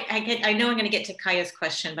 Before I know I'm going to get to Kaya's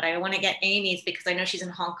question, but I want to get Amy's, because I know she's in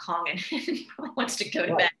Hong Kong and probably wants to go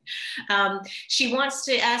to bed. She wants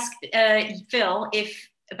to ask Phil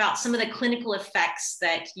about some of the clinical effects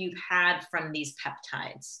that you've had from these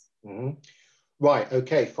peptides. Mm-hmm. Right.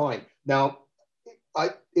 Okay. Fine. Now,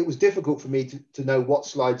 it was difficult for me to know what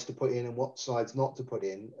slides to put in and what slides not to put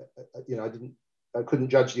in. I couldn't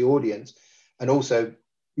judge the audience, and also,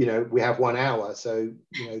 we have 1 hour, so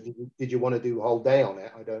did you want to do a whole day on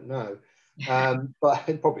it? I don't know,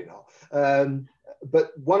 but probably not.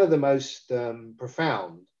 But one of the most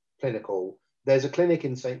profound clinical. There's a clinic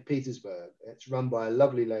in St. Petersburg. It's run by a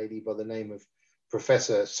lovely lady by the name of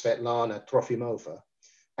Professor Svetlana Trofimova.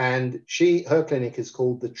 And her clinic is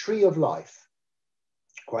called the Tree of Life.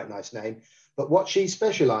 Quite a nice name. But what she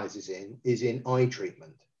specializes in is in eye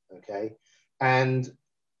treatment. Okay. And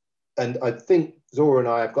I think Zora and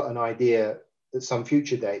I have got an idea at some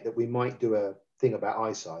future date that we might do a thing about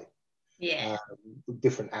eyesight. Yeah.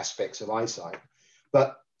 Different aspects of eyesight.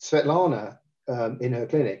 But Svetlana, in her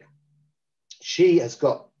clinic, she has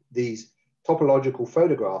got these topological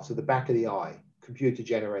photographs of the back of the eye, computer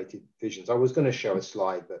generated visions. I was going to show a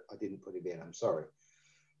slide, but I didn't put it in. I'm sorry.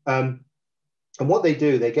 And what they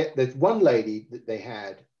do, there's one lady that they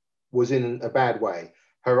had was in a bad way.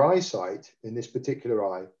 Her eyesight in this particular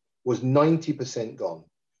eye was 90% gone.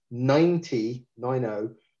 90%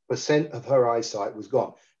 of her eyesight was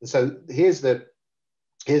gone. And so here's the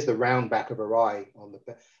round back of her eye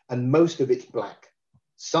and most of it's black.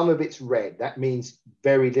 Some of it's red. That means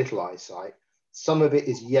very little eyesight. Some of it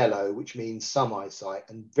is yellow, which means some eyesight,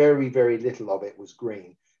 and very, very little of it was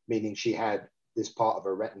green, meaning she had this part of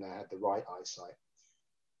her retina had the right eyesight.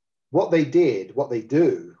 What they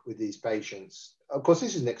do with these patients, of course,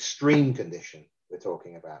 this is an extreme condition we're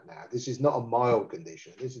talking about now. This is not a mild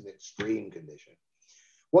condition. This is an extreme condition.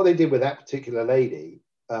 what they did with that particular lady,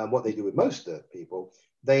 what they do with most of the people,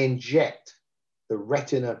 they inject the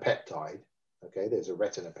retina peptide. Okay, there's a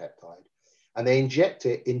retina peptide, and they inject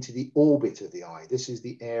it into the orbit of the eye. This is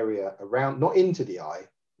the area around, not into the eye,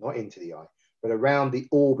 but around the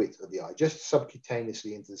orbit of the eye, just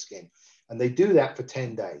subcutaneously into the skin. And they do that for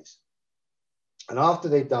 10 days. And after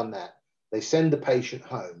they've done that, they send the patient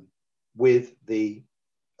home with the,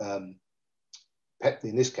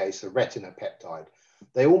 in this case, the retina peptide.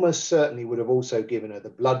 They almost certainly would have also given her the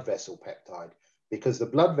blood vessel peptide, because the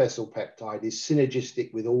blood vessel peptide is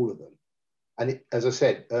synergistic with all of them. And as I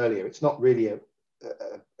said earlier, it's not really a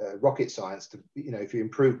rocket science to, if you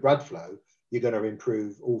improve blood flow, you're going to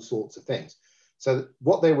improve all sorts of things. So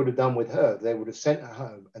what they would have done with her, they would have sent her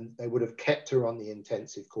home and they would have kept her on the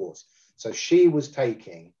intensive course. So she was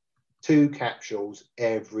taking 2 capsules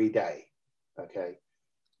every day. Okay.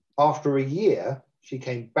 After a year, she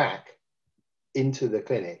came back into the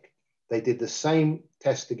clinic. They did the same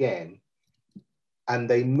test again, and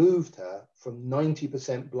they moved her from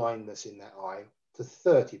 90% blindness in that eye to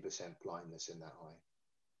 30% blindness in that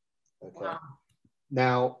eye. Okay. Wow.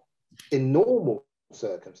 Now, in normal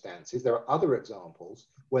circumstances, there are other examples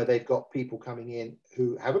where they've got people coming in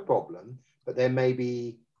who have a problem, but they're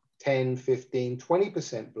maybe 10, 15,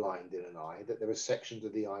 20% blind in an eye, that there are sections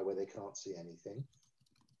of the eye where they can't see anything.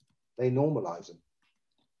 They normalize them.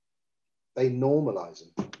 They normalize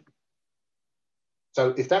them.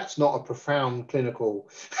 So if that's not a profound clinical...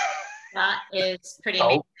 That is pretty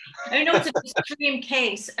amazing. I know it's an extreme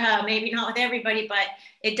case, maybe not with everybody, but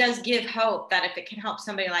it does give hope that if it can help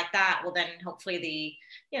somebody like that, well, then hopefully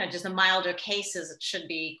the, just the milder cases, it should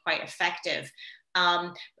be quite effective.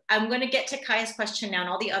 I'm going to get to Kaya's question now and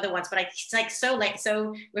all the other ones, but it's like so late.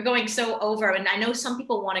 So we're going so over, and I know some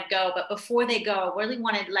people want to go, but before they go, I really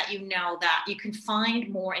want to let you know that you can find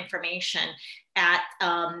more information at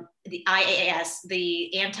the IAS,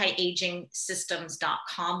 the anti-aging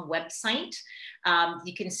systems.com website.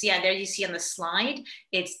 You can see there, you see on the slide,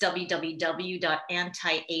 it's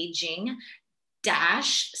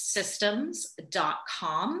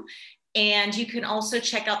www.anti-aging-systems.com. And you can also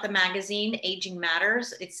check out the magazine, Aging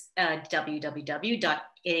Matters. It's www.aging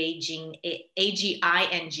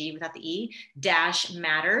without the E,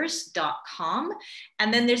 -matters.com.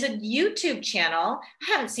 And then there's a YouTube channel.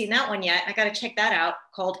 I haven't seen that one yet. I got to check that out,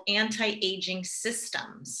 called Anti-Aging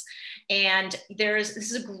Systems. And this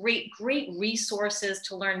is a great resources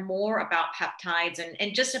to learn more about peptides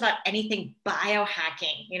and just about anything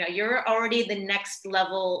biohacking. You're already the next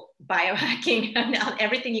level biohacking.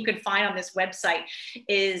 Everything you can find on this website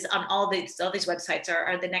is on all these websites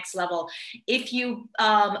are the next level. If you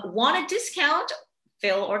want a discount,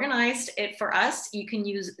 Phil organized it for us. You can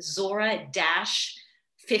use Zora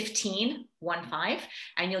 15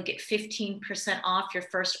 and you'll get 15% off your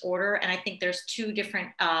first order. And I think there's 2 different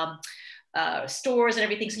stores and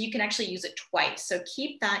everything, so you can actually use it twice. So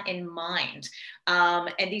keep that in mind.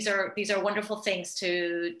 And these are wonderful things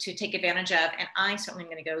to take advantage of. And I certainly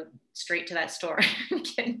am going to go straight to that store and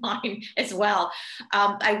get mine as well.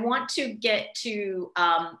 I want to get to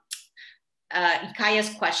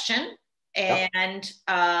Kaya's question. And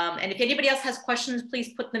if anybody else has questions,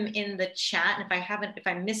 please put them in the chat. And if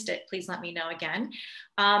I missed it, please let me know again.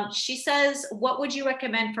 She says, what would you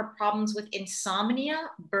recommend for problems with insomnia,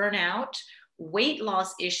 burnout, weight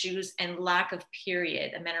loss issues, and lack of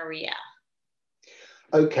period, amenorrhea?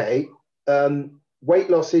 Okay. Weight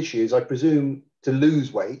loss issues, I presume to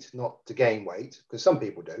lose weight, not to gain weight, because some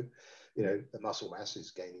people do. The muscle mass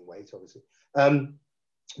is gaining weight, obviously.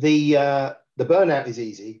 The burnout is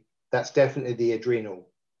easy. That's definitely the adrenal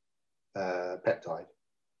peptide.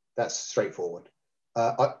 That's straightforward.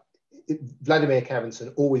 Vladimir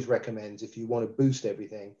Kavinson always recommends, if you want to boost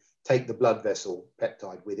everything, take the blood vessel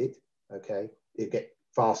peptide with it. Okay, you get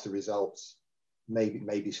faster results,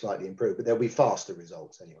 maybe slightly improved, but there'll be faster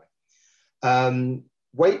results anyway.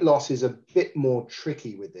 Weight loss is a bit more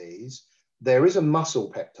tricky with these. There is a muscle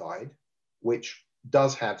peptide, which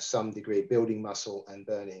does have some degree of building muscle and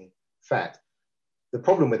burning fat. The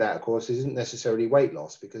problem with that, of course, isn't necessarily weight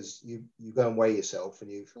loss, because you go and weigh yourself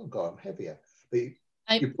and oh God, I'm heavier. But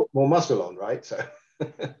you put more muscle on, right? So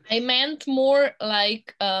I meant more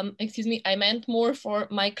like, I meant more for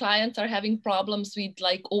my clients are having problems with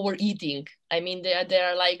like overeating. I mean,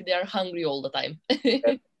 they're hungry all the time.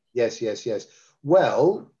 Yes.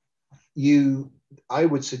 Well, I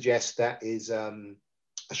would suggest that is a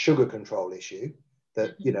sugar control issue.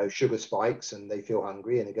 That sugar spikes and they feel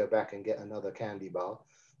hungry and they go back and get another candy bar.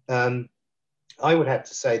 I would have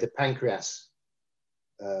to say the pancreas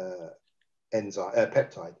enzyme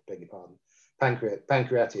peptide, beg your pardon,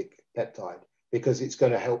 pancreatic peptide because it's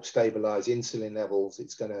going to help stabilize insulin levels.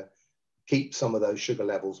 It's going to keep some of those sugar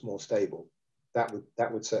levels more stable. That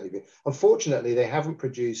would certainly be. Unfortunately, they haven't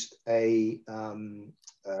produced a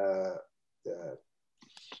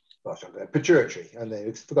pituitary, and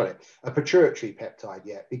they forgot it, a pituitary peptide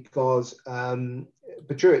yet, because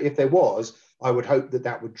pituitary, if there was, I would hope that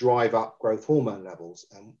that would drive up growth hormone levels,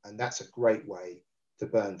 and that's a great way to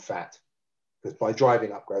burn fat, because by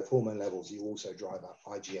driving up growth hormone levels, you also drive up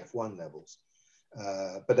IGF-1 levels.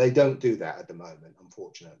 But they don't do that at the moment,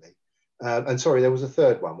 unfortunately. And sorry, there was a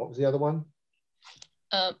third one. What was the other one?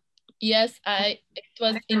 Yes, it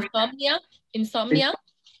was insomnia.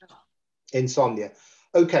 Insomnia.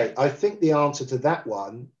 Okay, I think the answer to that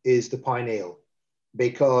one is the pineal,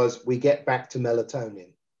 because we get back to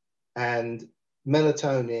melatonin. And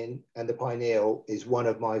melatonin and the pineal is one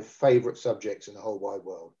of my favorite subjects in the whole wide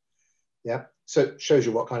world. Yeah, so it shows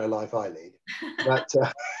you what kind of life I lead. But,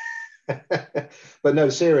 but no,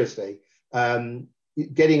 seriously,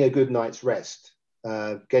 getting a good night's rest,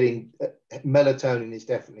 getting melatonin is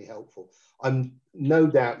definitely helpful. I'm no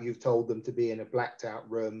doubt you've told them to be in a blacked out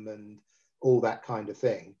room and all that kind of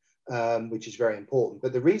thing, which is very important.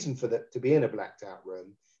 But the reason for that to be in a blacked out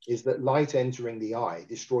room is that light entering the eye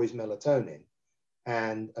destroys melatonin,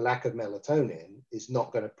 and a lack of melatonin is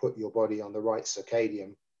not going to put your body on the right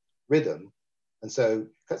circadian rhythm. And so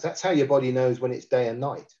that's how your body knows when it's day and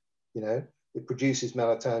night. You know, it produces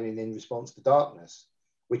melatonin in response to darkness,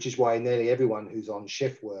 which is why nearly everyone who's on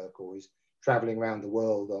shift work or is traveling around the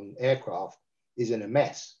world on aircraft is in a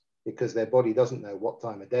mess, because their body doesn't know what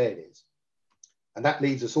time of day it is. And that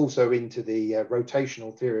leads us also into the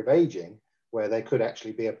rotational theory of aging, where there could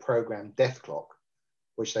actually be a programmed death clock,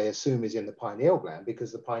 which they assume is in the pineal gland,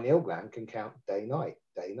 because the pineal gland can count day, night,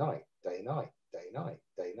 day, night, day, night, day, night,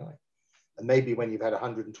 day, night. And maybe when you've had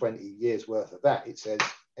 120 years worth of that, it says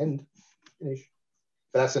end, finish.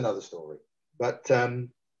 But that's another story. But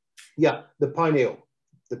yeah, the pineal,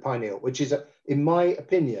 which is, in my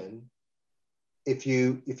opinion, if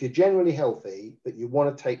you're generally healthy, but you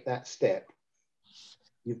want to take that step,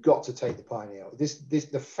 you've got to take the pineal.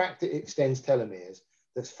 The fact that it extends telomeres,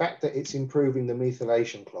 the fact that it's improving the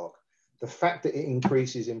methylation clock, the fact that it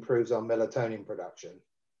improves our melatonin production.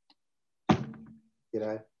 You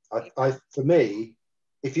know, for me,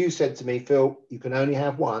 if you said to me, Phil, you can only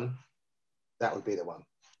have one, that would be the one.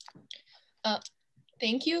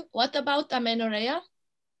 Thank you. What about amenorrhea?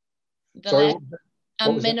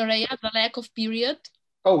 Amenorrhea, the lack of period.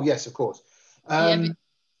 Oh, yes, of course.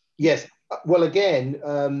 Yes. Well, again,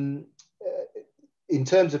 in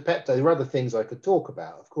terms of peptides, there are other things I could talk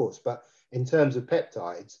about, of course, but in terms of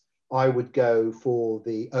peptides, I would go for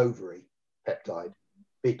the ovary peptide,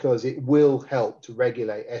 because it will help to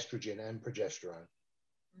regulate estrogen and progesterone.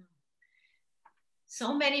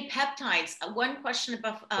 So many peptides. One question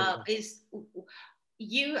about is,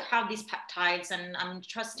 you have these peptides, and I'm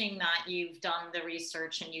trusting that you've done the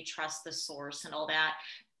research and you trust the source and all that.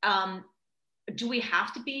 Do we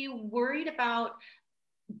have to be worried about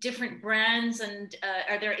different brands, and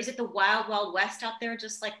is it the wild west out there,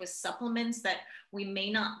 just like with supplements, that we may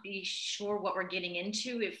not be sure what we're getting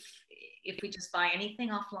into if we just buy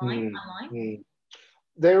anything online?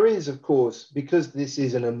 There is, of course, because this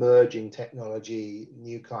is an emerging technology,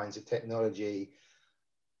 new kinds of technology,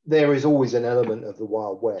 there is always an element of the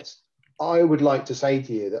Wild West. I would like to say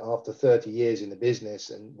to you that after 30 years in the business,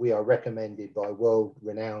 and we are recommended by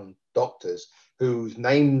world-renowned doctors whose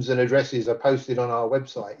names and addresses are posted on our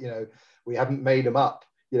website, you know, we haven't made them up,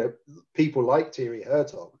 you know, people like Thierry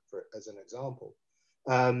Hertog, as an example,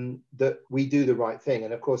 that we do the right thing.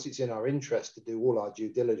 And of course, it's in our interest to do all our due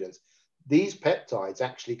diligence. These peptides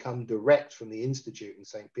actually come direct from the Institute in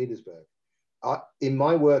St. Petersburg. In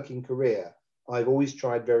my working career, I've always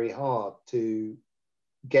tried very hard to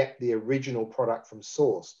get the original product from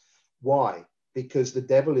source. Why? Because the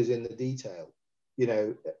devil is in the detail. You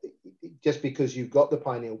know, just because you've got the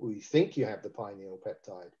pineal, or you think you have the pineal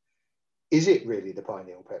peptide, is it really the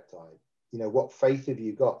pineal peptide? You know, what faith have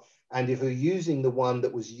you got? And if you're using the one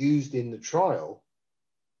that was used in the trial,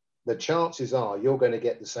 the chances are you're going to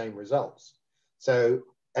get the same results. So,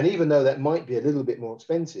 and even though that might be a little bit more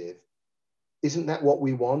expensive, isn't that what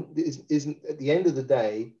we want? Isn't at the end of the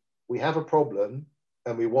day, we have a problem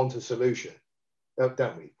and we want a solution,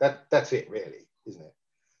 don't we? That's it really, isn't it?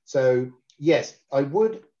 So yes, I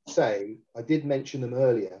would say, I did mention them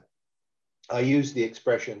earlier, I used the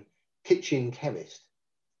expression kitchen chemist.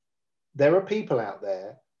 There are people out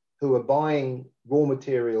there who are buying raw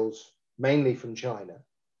materials mainly from China,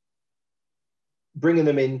 bringing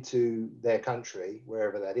them into their country,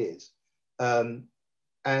 wherever that is,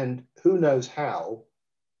 and who knows how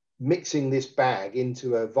mixing this bag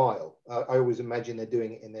into a vial. I always imagine they're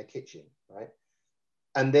doing it in their kitchen, right?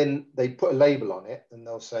 And then they put a label on it and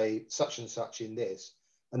they'll say such and such in this.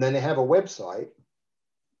 And then they have a website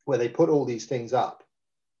where they put all these things up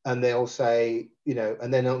and they'll say, you know,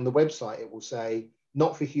 and then on the website, it will say,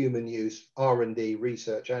 not for human use, R&D,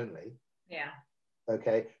 research only. Yeah.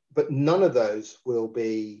 Okay. But none of those will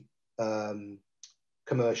be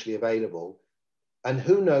commercially available. And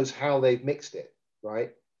who knows how they've mixed it,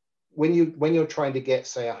 right? When you're trying to get,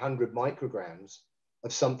 say, 100 micrograms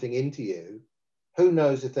of something into you, who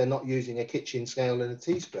knows if they're not using a kitchen scale and a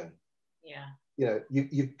teaspoon? Yeah. You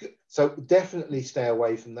know, so definitely stay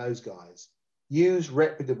away from those guys. Use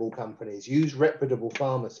reputable companies, use reputable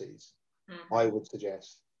pharmacies, I would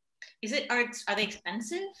suggest. Are they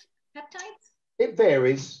expensive, peptides? It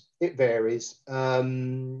varies. It varies.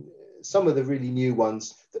 Some of the really new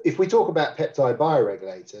ones, if we talk about peptide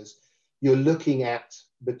bioregulators, you're looking at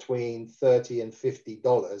between $30 and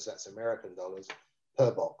 $50, that's American dollars,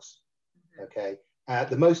 per box. Okay.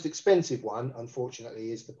 The most expensive one,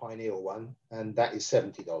 unfortunately, is the Pineal one, and that is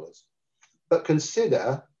 $70. But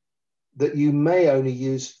consider that you may only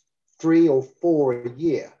use 3 or 4 a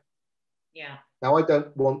year. Yeah. Now, I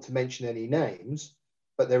don't want to mention any names,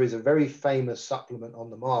 but there is a very famous supplement on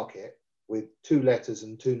the market with 2 letters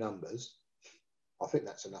and 2 numbers. I think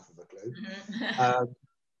that's enough of a clue.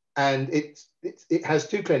 And it has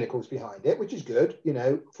 2 clinicals behind it, which is good, you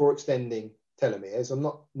know, for extending telomeres. I'm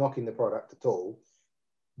not knocking the product at all,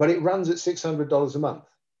 but it runs at $600 a month.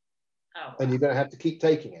 Oh, wow. And you're going to have to keep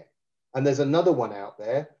taking it. And there's another one out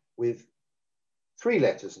there with 3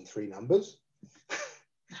 letters and 3 numbers.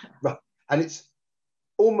 And it's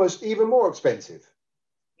almost even more expensive.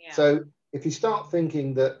 Yeah. So if you start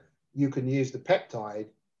thinking that you can use the peptide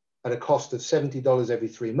at a cost of $70 every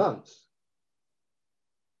 3 months,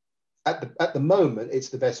 at the moment, it's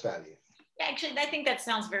the best value. Yeah, actually, I think that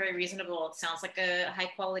sounds very reasonable. It sounds like a high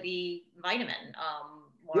quality vitamin,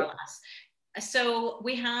 more or less. So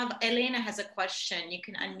we have, Elena has a question. You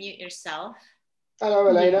can unmute yourself. Hello,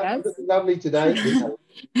 Elena. Yes. Lovely today.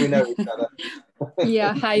 We know each other.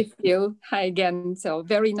 Yeah, hi, Phil. Hi again. So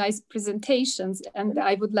very nice presentations. And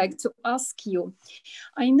I would like to ask you,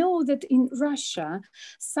 I know that in Russia,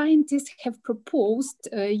 scientists have proposed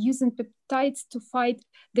using peptides to fight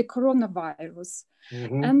the coronavirus.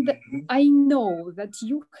 And I know that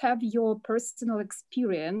you have your personal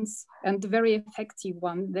experience and very effective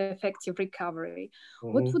one, the effective recovery.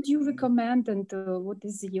 What would you recommend and what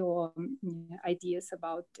is your ideas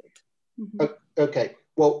about it? Okay,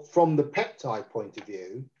 well, from the peptide point of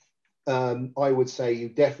view, I would say you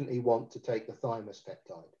definitely want to take the thymus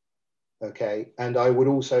peptide. Okay, and I would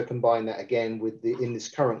also combine that again with in this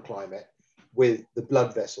current climate with the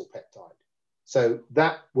blood vessel peptide. So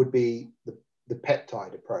that would be the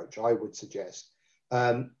peptide approach, I would suggest.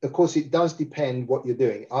 Of course, it does depend what you're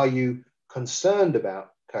doing. Are you concerned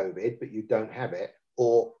about COVID, but you don't have it,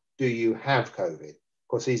 or do you have COVID? Of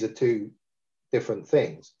course, these are 2 different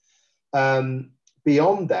things.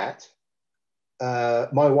 Beyond that,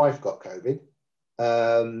 my wife got COVID,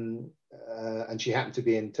 and she happened to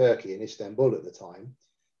be in Turkey, in Istanbul at the time,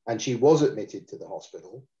 and she was admitted to the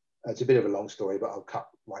hospital. It's a bit of a long story, but I'll cut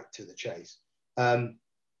right to the chase.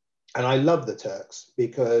 And I love the Turks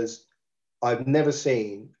because I've never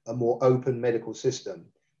seen a more open medical system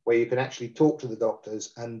where you can actually talk to the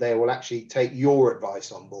doctors and they will actually take your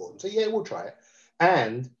advice on board and say, yeah, we'll try it.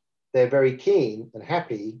 And they're very keen and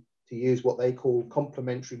happy to use what they call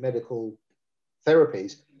complementary medical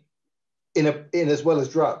therapies in as well as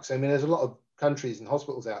drugs. I mean, there's a lot of countries and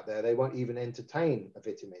hospitals out there, they won't even entertain a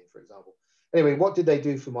vitamin, for example. Anyway, what did they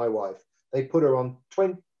do for my wife? They put her on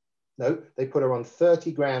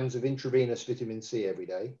 30 grams of intravenous vitamin C every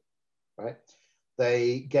day, right?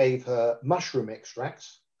 They gave her mushroom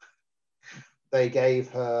extracts. They gave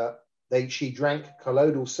her, she drank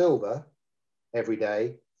colloidal silver every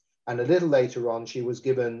day. And a little later on, she was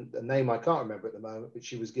given a name I can't remember at the moment, but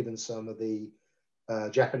she was given some of the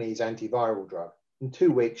Japanese antiviral drug. In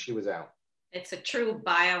 2 weeks, she was out. It's a true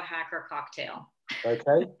biohacker cocktail.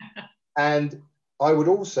 Okay. And I would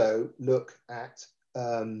also look at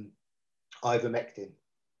ivermectin.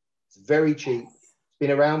 It's very cheap. It's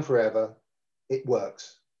been around forever. It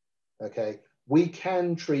works. Okay. We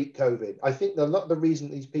can treat COVID. I think a lot of the reason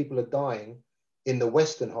these people are dying in the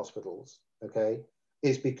Western hospitals, okay,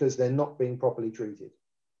 is because they're not being properly treated.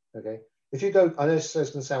 Okay. If you go, I know this is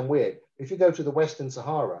going to sound weird. If you go to the Western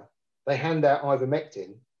Sahara, they hand out ivermectin.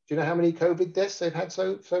 Do you know how many COVID deaths they've had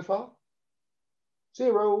so far?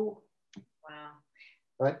 0. Wow.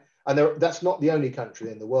 Right. And that's not the only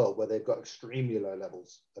country in the world where they've got extremely low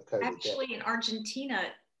levels of COVID. Actually, in Argentina,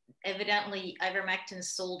 evidently ivermectin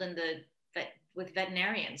sold in the with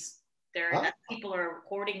veterinarians. People are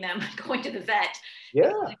hoarding them, going to the vet,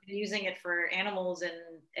 using it for animals,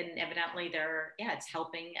 and evidently it's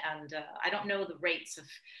helping. And I don't know the rates of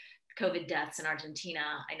COVID deaths in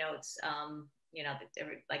Argentina. I know it's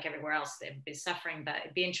like everywhere else, they've been suffering, but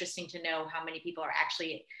it'd be interesting to know how many people are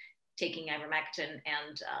actually taking ivermectin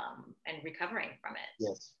and recovering from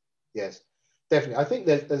it. Yes, definitely. I think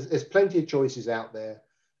there's plenty of choices out there.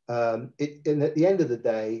 And at the end of the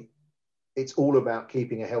day, it's all about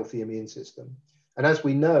keeping a healthy immune system. And as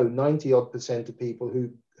we know, 90% of people who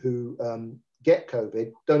get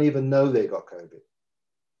COVID don't even know they got COVID,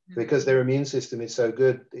 because their immune system is so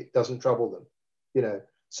good, it doesn't trouble them,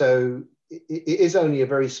 So it is only a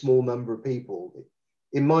very small number of people.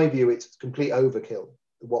 In my view, it's complete overkill,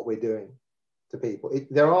 what we're doing to people.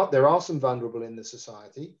 There are some vulnerable in the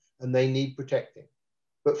society, and they need protecting.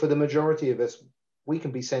 But for the majority of us, we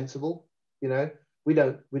can be sensible, We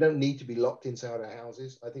don't need to be locked inside our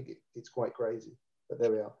houses. I think it's quite crazy, but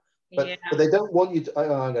there we are. But they don't want you to,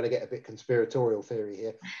 I'm going to get a bit conspiratorial theory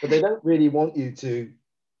here, but they don't really want you to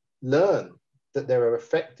learn that there are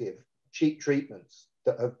effective, cheap treatments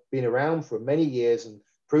that have been around for many years and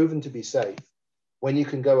proven to be safe, when you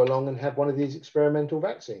can go along and have one of these experimental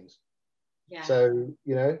vaccines. Yeah. So,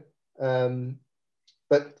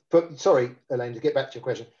 but sorry, Elaine, to get back to your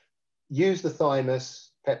question, use the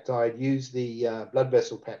thymus peptide, use the blood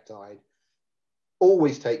vessel peptide,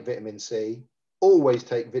 always take vitamin C, always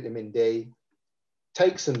take vitamin D,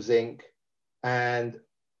 take some zinc, and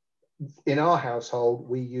in our household,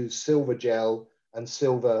 we use silver gel and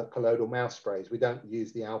silver colloidal mouth sprays. We don't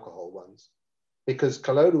use the alcohol ones, because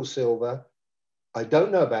colloidal silver, I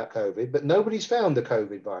don't know about COVID, but nobody's found the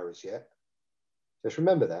COVID virus yet. Just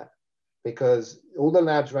remember that, because all the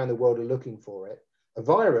labs around the world are looking for it. A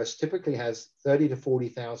virus typically has 30 to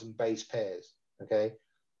 40,000 base pairs, okay?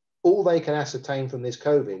 All they can ascertain from this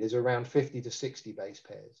COVID is around 50 to 60 base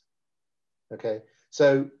pairs, okay?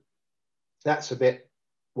 So that's a bit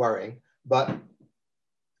worrying, but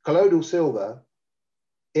colloidal silver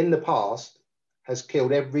in the past has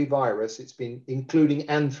killed every virus it's been, including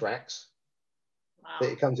anthrax, that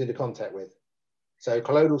it comes into contact with. So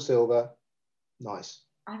colloidal silver, nice.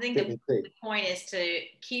 I think the point is to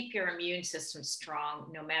keep your immune system strong,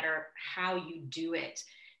 no matter how you do it.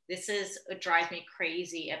 This is what drives me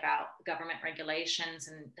crazy about government regulations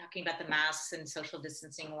and talking about the masks and social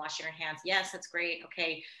distancing and washing your hands. Yes, that's great.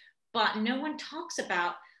 Okay. But no one talks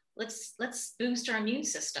about let's boost our immune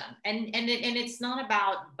system. And it's not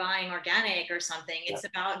about buying organic or something. It's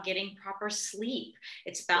about getting proper sleep.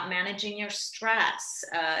 It's about managing your stress.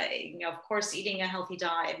 Of course, eating a healthy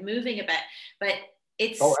diet, moving a bit, but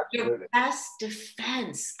it's your best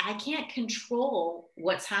defense. I can't control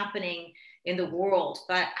what's happening in the world,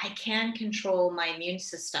 but I can control my immune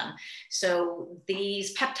system. So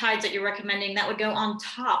these peptides that you're recommending, that would go on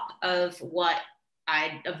top of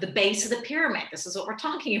of the base of the pyramid. This is what we're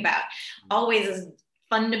talking about. Always is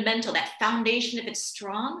fundamental, that foundation, if it's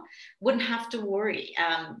strong, wouldn't have to worry.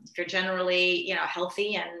 If you're generally,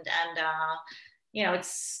 healthy and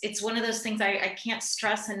it's one of those things I can't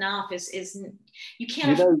stress enough is you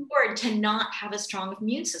can't afford to not have a strong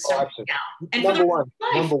immune system right now. And number one.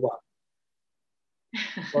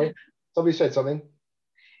 Sorry? Somebody said something.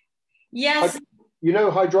 Yes.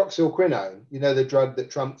 Hydroxyquinone, the drug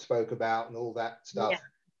that Trump spoke about and all that stuff. Yeah.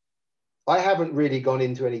 I haven't really gone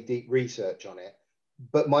into any deep research on it,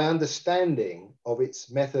 but my understanding of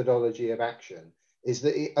its methodology of action is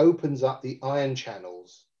that it opens up the ion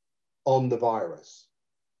channels on the virus.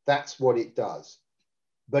 That's what it does.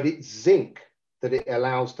 But it's zinc that it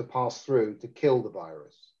allows to pass through to kill the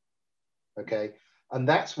virus. Okay. And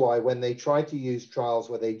that's why when they tried to use trials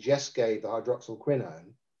where they just gave the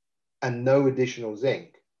hydroxyquinone and no additional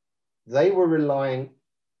zinc, they were relying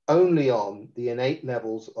only on the innate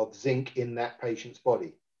levels of zinc in that patient's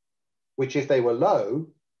body, which if they were low,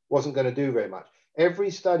 wasn't going to do very much. Every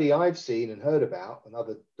study I've seen and heard about, and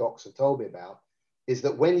other docs have told me about, is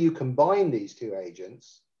that when you combine these two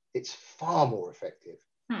agents, it's far more effective.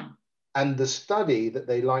 And the study that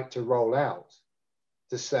they like to roll out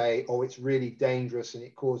to say, oh, it's really dangerous and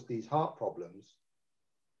it caused these heart problems,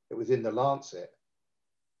 it was in the Lancet,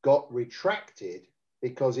 got retracted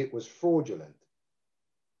because it was fraudulent.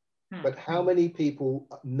 But how many people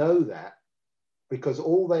know that? Because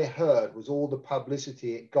all they heard was all the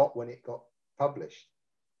publicity it got when it got published,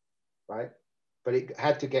 right? But it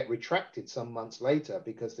had to get retracted some months later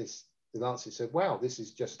because the Lancet said, wow, this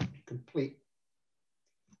is just complete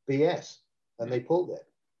BS. And they pulled it.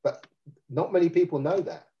 But not many people know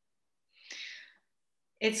that.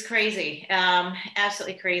 It's crazy,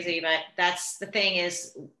 absolutely crazy. But that's the thing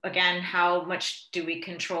is, again, how much do we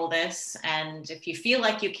control this? And if you feel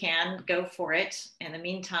like you can, go for it. In the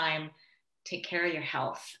meantime, take care of your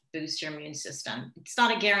health, boost your immune system. It's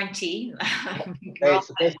not a guarantee. We're all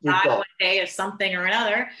going to die one day of something or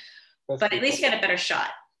another, but at least you get a better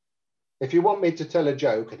shot. If you want me to tell a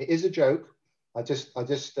joke, and it is a joke, I just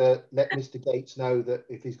let Mr. Gates know that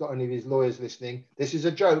if he's got any of his lawyers listening, this is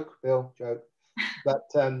a joke, Bill, joke. But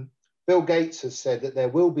Bill Gates has said that there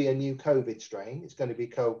will be a new COVID strain. It's going to be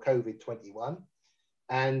called COVID-21,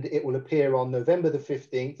 and it will appear on November the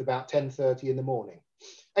 15th, about 10:30 in the morning.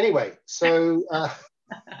 Anyway, so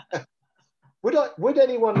would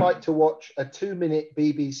anyone like to watch a 2-minute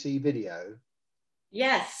BBC video?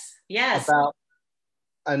 Yes, yes. About,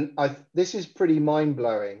 and this is pretty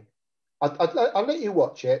mind-blowing. I'll let you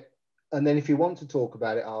watch it, and then if you want to talk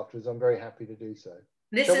about it afterwards, I'm very happy to do so.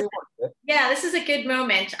 This is a good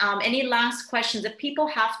moment. Any last questions? If people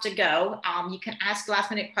have to go, you can ask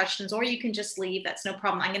last minute questions, or you can just leave. That's no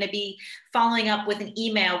problem. I'm going to be following up with an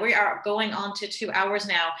email. We are going on to 2 hours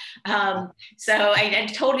now. So I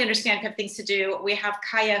totally understand if you have things to do. We have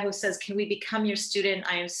Kaya who says, can we become your student?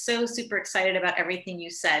 I am so super excited about everything you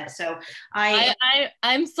said. So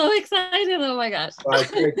I'm so excited. Oh my gosh. Well,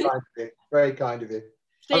 it's very kind of you. Very kind of you.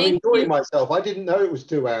 I'm enjoying myself. I didn't know it was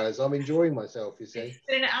 2 hours. I'm enjoying myself, you see. It's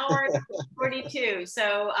been 1 hour and 42.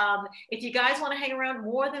 So if you guys want to hang around,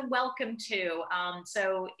 more than welcome to.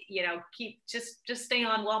 So, you know, just stay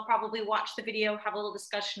on. We'll probably watch the video, have a little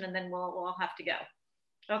discussion, and then we'll all have to go.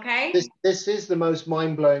 Okay? This is the most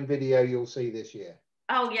mind-blowing video you'll see this year.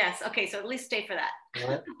 Oh, yes. Okay, so at least stay for that. All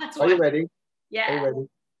right. Are you ready? Yeah. Are you ready?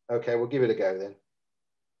 Okay, we'll give it a go then.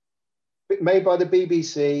 Made by the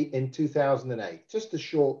BBC in 2008. Just a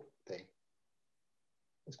short thing.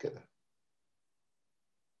 Let's get that.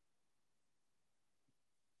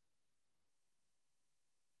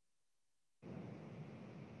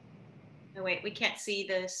 Oh, wait, we can't see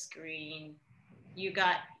the screen. You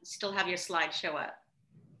still have your slideshow up.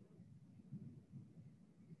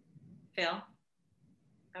 Phil?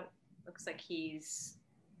 Oh, looks like he's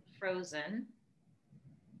frozen.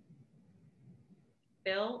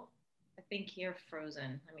 Bill? I think you're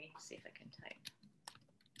frozen. Let me see if I can type.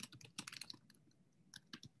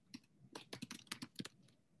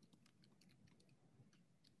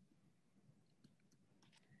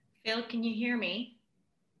 Phil, can you hear me?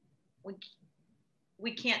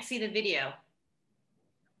 We can't see the video.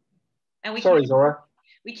 And Sorry, Zora.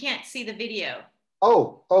 We can't see the video.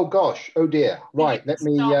 Oh gosh. Oh dear. Right. Let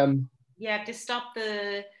me. You have to stop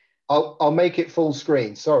the. I'll make it full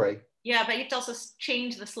screen. Sorry. Yeah, but you have to also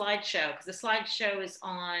change the slideshow because the slideshow is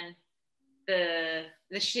on the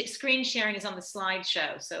screen sharing is on the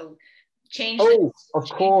slideshow. So change. Oh, of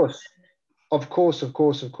course.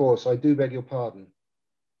 I do beg your pardon.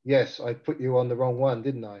 Yes, I put you on the wrong one,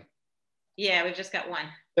 didn't I? Yeah, we've just got one.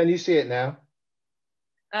 Can you see it now?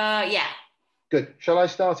 Yeah. Good. Shall I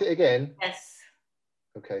start it again? Yes.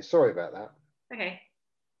 Okay, sorry about that. Okay.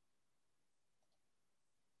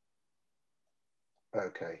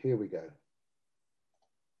 Okay, here we go.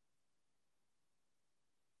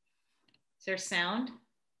 Is there sound?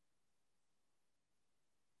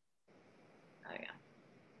 Oh, yeah.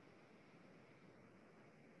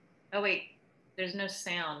 Oh, wait, there's no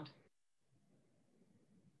sound.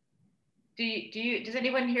 Does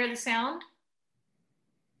anyone hear the sound?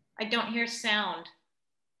 I don't hear sound.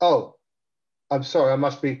 Oh, I'm sorry, I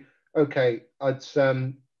must be, okay.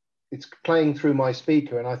 It's playing through my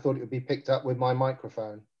speaker and I thought it would be picked up with my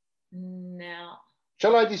microphone. No.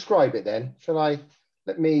 Shall I describe it then?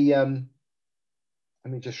 Let me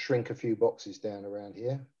just shrink a few boxes down around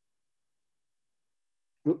here.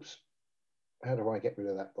 Oops. How do I get rid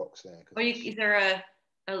of that box there? Or is there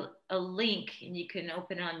a link and you can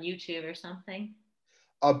open it on YouTube or something?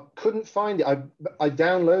 I couldn't find it. I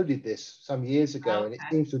downloaded this some years ago, and it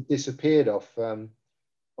seems to have disappeared off.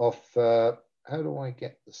 How do I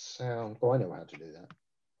get the sound? Oh, I know how to do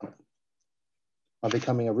that. I'm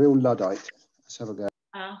becoming a real Luddite. Let's have a go.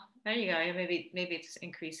 Oh, there you go. Maybe it's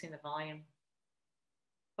increasing the volume.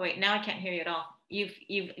 Oh wait, now I can't hear you at all. You've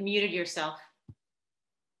muted yourself.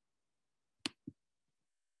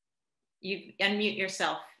 You unmute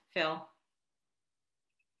yourself, Phil.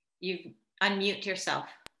 You unmute yourself.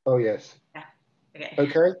 Oh yes. Yeah. Okay.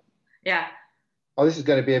 Okay. Yeah. Oh, this is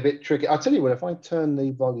going to be a bit tricky. I'll tell you what, if I turn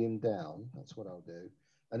the volume down, that's what I'll do.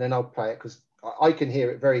 And then I'll play it because I can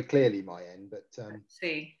hear it very clearly my end. But let's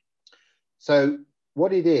see. So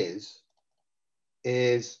what it is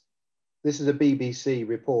this is a BBC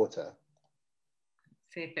reporter.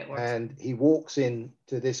 Let's see if it works. And he walks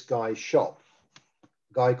into this guy's shop.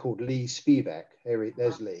 guy called Lee Spivak.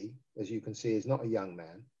 There's Lee, as you can see, is not a young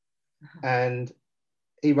man. And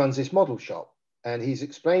he runs this model shop, and he's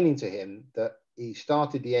explaining to him that he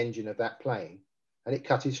started the engine of that plane and it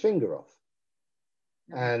cut his finger off.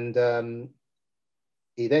 And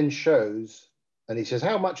he then shows, and he says,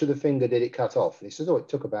 how much of the finger did it cut off? And he says, oh, it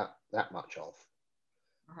took about that much off.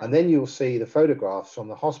 And then you'll see the photographs from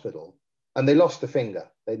the hospital, and they lost the finger.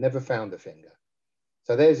 They never found the finger.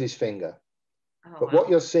 So there's his finger. But what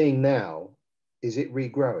you're seeing now is it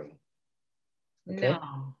regrowing. Okay?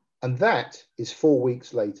 No. And that is 4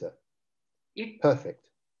 weeks later. Perfect.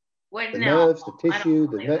 The nerves, the tissue,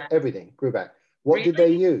 everything grew back. What did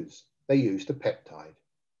they use? They used a peptide.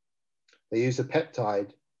 They used a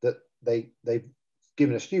peptide that they've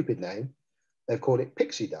given a stupid name. They've called it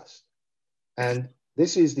pixie dust. And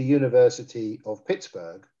this is the University of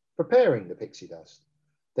Pittsburgh preparing the pixie dust.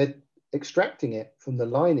 They're extracting it from the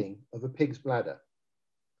lining of a pig's bladder.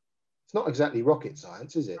 It's not exactly rocket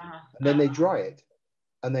science, is it? And then they dry it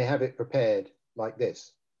and they have it prepared like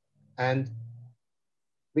this. And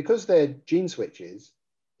because they're gene switches,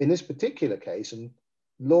 in this particular case, and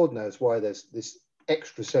Lord knows why there's this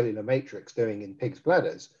extracellular matrix doing in pigs'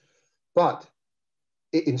 bladders, but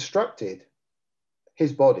it instructed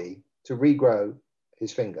his body to regrow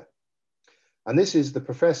his finger. And this is the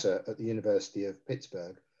professor at the University of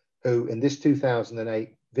Pittsburgh who, in this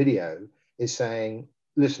 2008 video, is saying,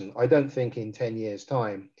 listen, I don't think in 10 years'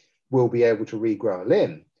 time we'll be able to regrow a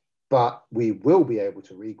limb, but we will be able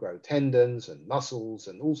to regrow tendons and muscles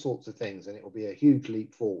and all sorts of things, and it will be a huge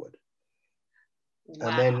leap forward. Wow.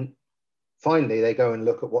 And then finally, they go and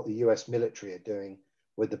look at what the US military are doing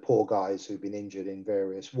with the poor guys who've been injured in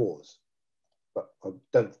various wars. But I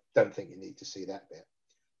don't think you need to see that bit.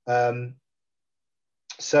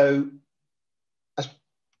 So that's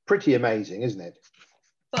pretty amazing, isn't it?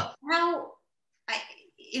 But how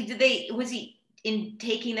was he in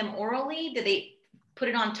taking them orally? Did they put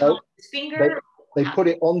it on top of his finger? They put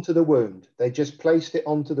it onto the wound. They just placed it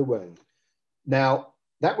onto the wound. Now,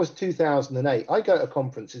 that was 2008. I go to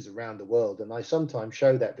conferences around the world and I sometimes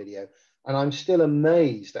show that video, and I'm still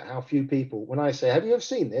amazed at how few people, when I say, have you ever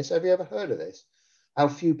seen this? Have you ever heard of this? How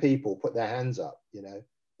few people put their hands up, you know?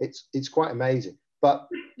 It's quite amazing. But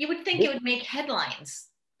you would think it would make headlines.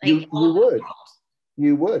 Like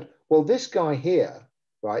you would. Well, this guy here,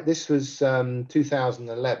 right? This was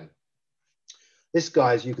 2011. This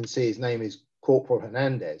guy, as you can see, his name is Corporal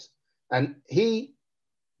Hernandez, and he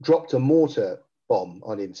dropped a mortar bomb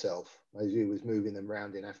on himself as he was moving them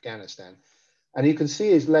around in Afghanistan. And you can see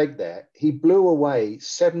his leg there. He blew away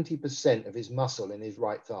 70% of his muscle in his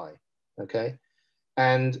right thigh. Okay.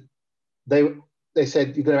 And they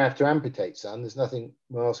said, you're going to have to amputate, son. There's nothing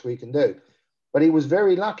else we can do. But he was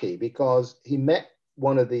very lucky because he met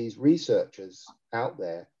one of these researchers out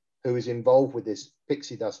there who is involved with this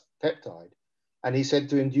pixie dust peptide. And he said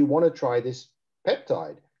to him, do you want to try this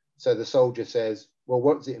peptide? So the soldier says, well,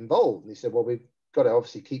 what does it involve? And he said, well, we've got to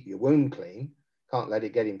obviously keep your wound clean. Can't let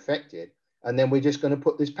it get infected. And then we're just going to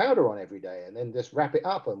put this powder on every day and then just wrap it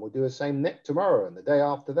up, and we'll do the same neck tomorrow and the day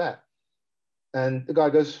after that. And the guy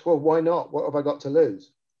goes, well, why not? What have I got to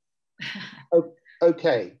lose?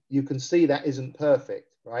 Okay, you can see that isn't perfect,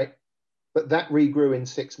 right? But that regrew in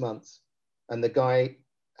 6 months. And the guy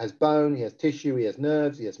has bone, he has tissue, he has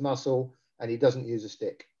nerves, he has muscle, and he doesn't use a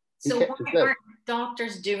stick. So why aren't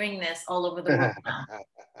doctors doing this all over the world now?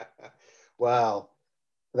 Well,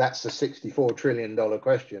 that's a $64 trillion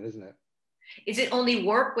question, isn't it? Is it only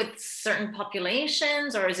work with certain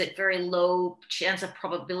populations, or is it very low chance of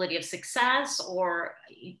probability of success, or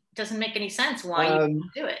it doesn't make any sense why you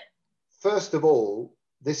do it? First of all,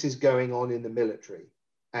 this is going on in the military.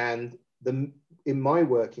 And in my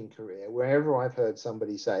working career, wherever I've heard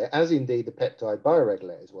somebody say, as indeed the peptide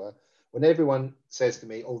bioregulators were, when everyone says to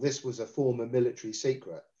me, oh, this was a former military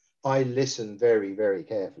secret, I listen very, very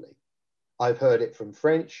carefully. I've heard it from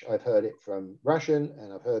French, I've heard it from Russian,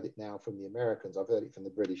 and I've heard it now from the Americans. I've heard it from the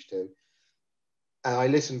British too. And I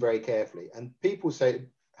listen very carefully. And people say,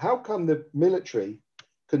 how come the military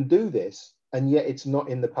can do this and yet it's not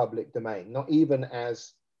in the public domain, not even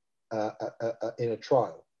as in a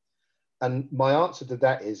trial? And my answer to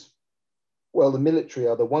that is, well, the military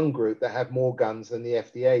are the one group that have more guns than the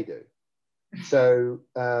FDA do. So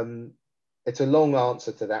it's a long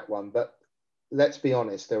answer to that one, but let's be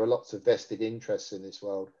honest, there are lots of vested interests in this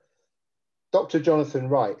world. Dr. Jonathan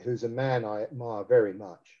Wright, who's a man I admire very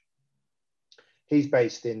much, he's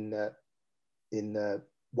based in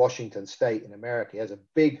Washington State in America. He has a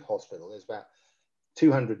big hospital. There's about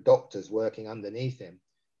 200 doctors working underneath him.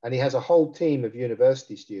 And he has a whole team of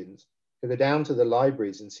university students who go down to the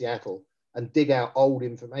libraries in Seattle and dig out old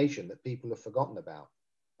information that people have forgotten about.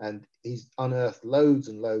 And he's unearthed loads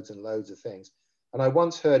and loads and loads of things. And I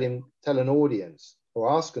once heard him tell an audience, or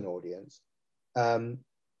ask an audience, how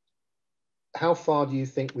far do you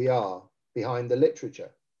think we are behind the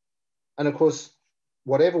literature? And of course,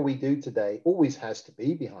 whatever we do today always has to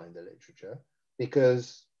be behind the literature,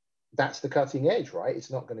 because that's the cutting edge, right? It's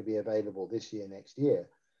not going to be available this year, next year.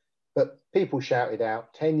 But people shouted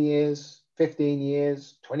out 10 years, 15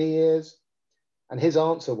 years, 20 years. And his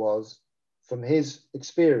answer was, from his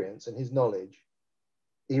experience and his knowledge,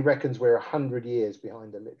 he reckons we're 100 years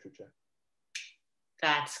behind the literature.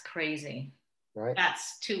 That's crazy. Right?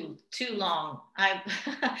 That's too long.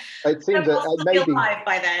 It seems that maybe alive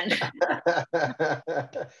by then.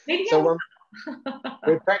 Maybe so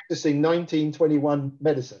we're practicing 1921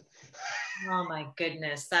 medicine. Oh my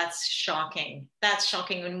goodness, that's shocking. That's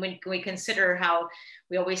shocking when we consider how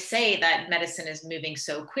we always say that medicine is moving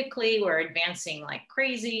so quickly, we're advancing like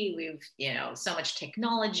crazy, we've, you know, so much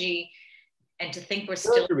technology, and to think we're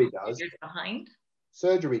still years behind.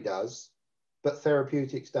 Surgery does, but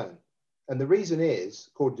therapeutics don't. And the reason is,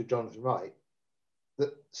 according to Jonathan Wright,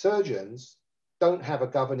 that surgeons don't have a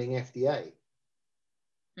governing FDA.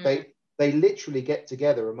 They literally get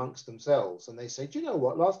together amongst themselves and they say, do you know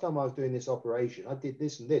what? Last time I was doing this operation, I did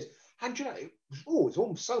this and this. And you know, it's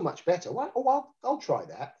all so much better. I'll try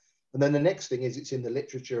that. And then the next thing is it's in the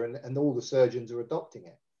literature and all the surgeons are adopting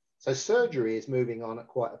it. So surgery is moving on at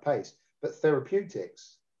quite a pace, but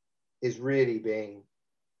therapeutics is really being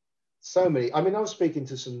so many. I mean, I was speaking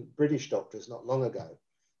to some British doctors not long ago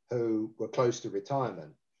who were close to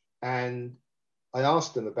retirement. And I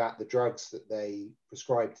asked them about the drugs that they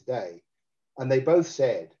prescribe today. And they both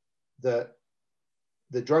said that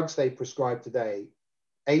the drugs they prescribe today,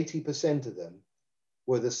 80% of them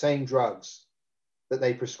were the same drugs that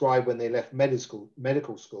they prescribed when they left medical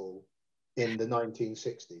school in the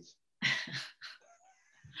 1960s.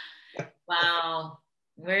 Wow,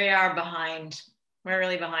 we are behind. We're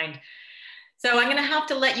really behind. So I'm going to have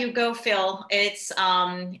to let you go, Phil. It's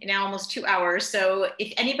now almost 2 hours. So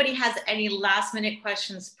if anybody has any last minute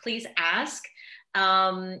questions, please ask.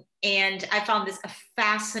 And I found this a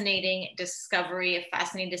fascinating discovery, a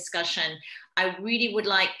fascinating discussion. I really would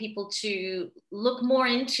like people to look more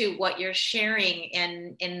into what you're sharing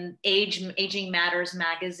in Aging Matters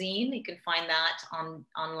magazine. You can find that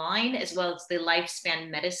online, as well as the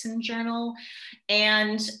Lifespan Medicine Journal.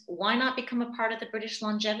 And why not become a part of the British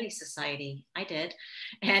Longevity Society? I did.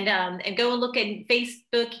 And go and look at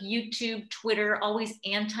Facebook, YouTube, Twitter, always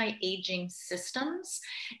anti-aging systems.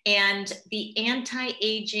 And the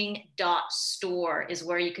antiaging.store is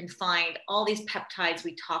where you can find all these peptides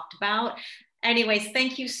we talked about. Anyways,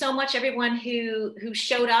 thank you so much, everyone who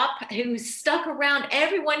showed up, who stuck around.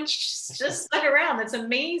 Everyone just stuck around. That's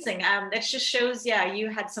amazing. That just shows, yeah,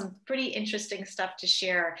 you had some pretty interesting stuff to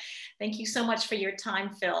share. Thank you so much for your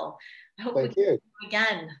time, Phil. I hope we can do it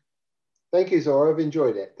again. Thank you, Zora. I've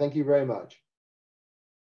enjoyed it. Thank you very much.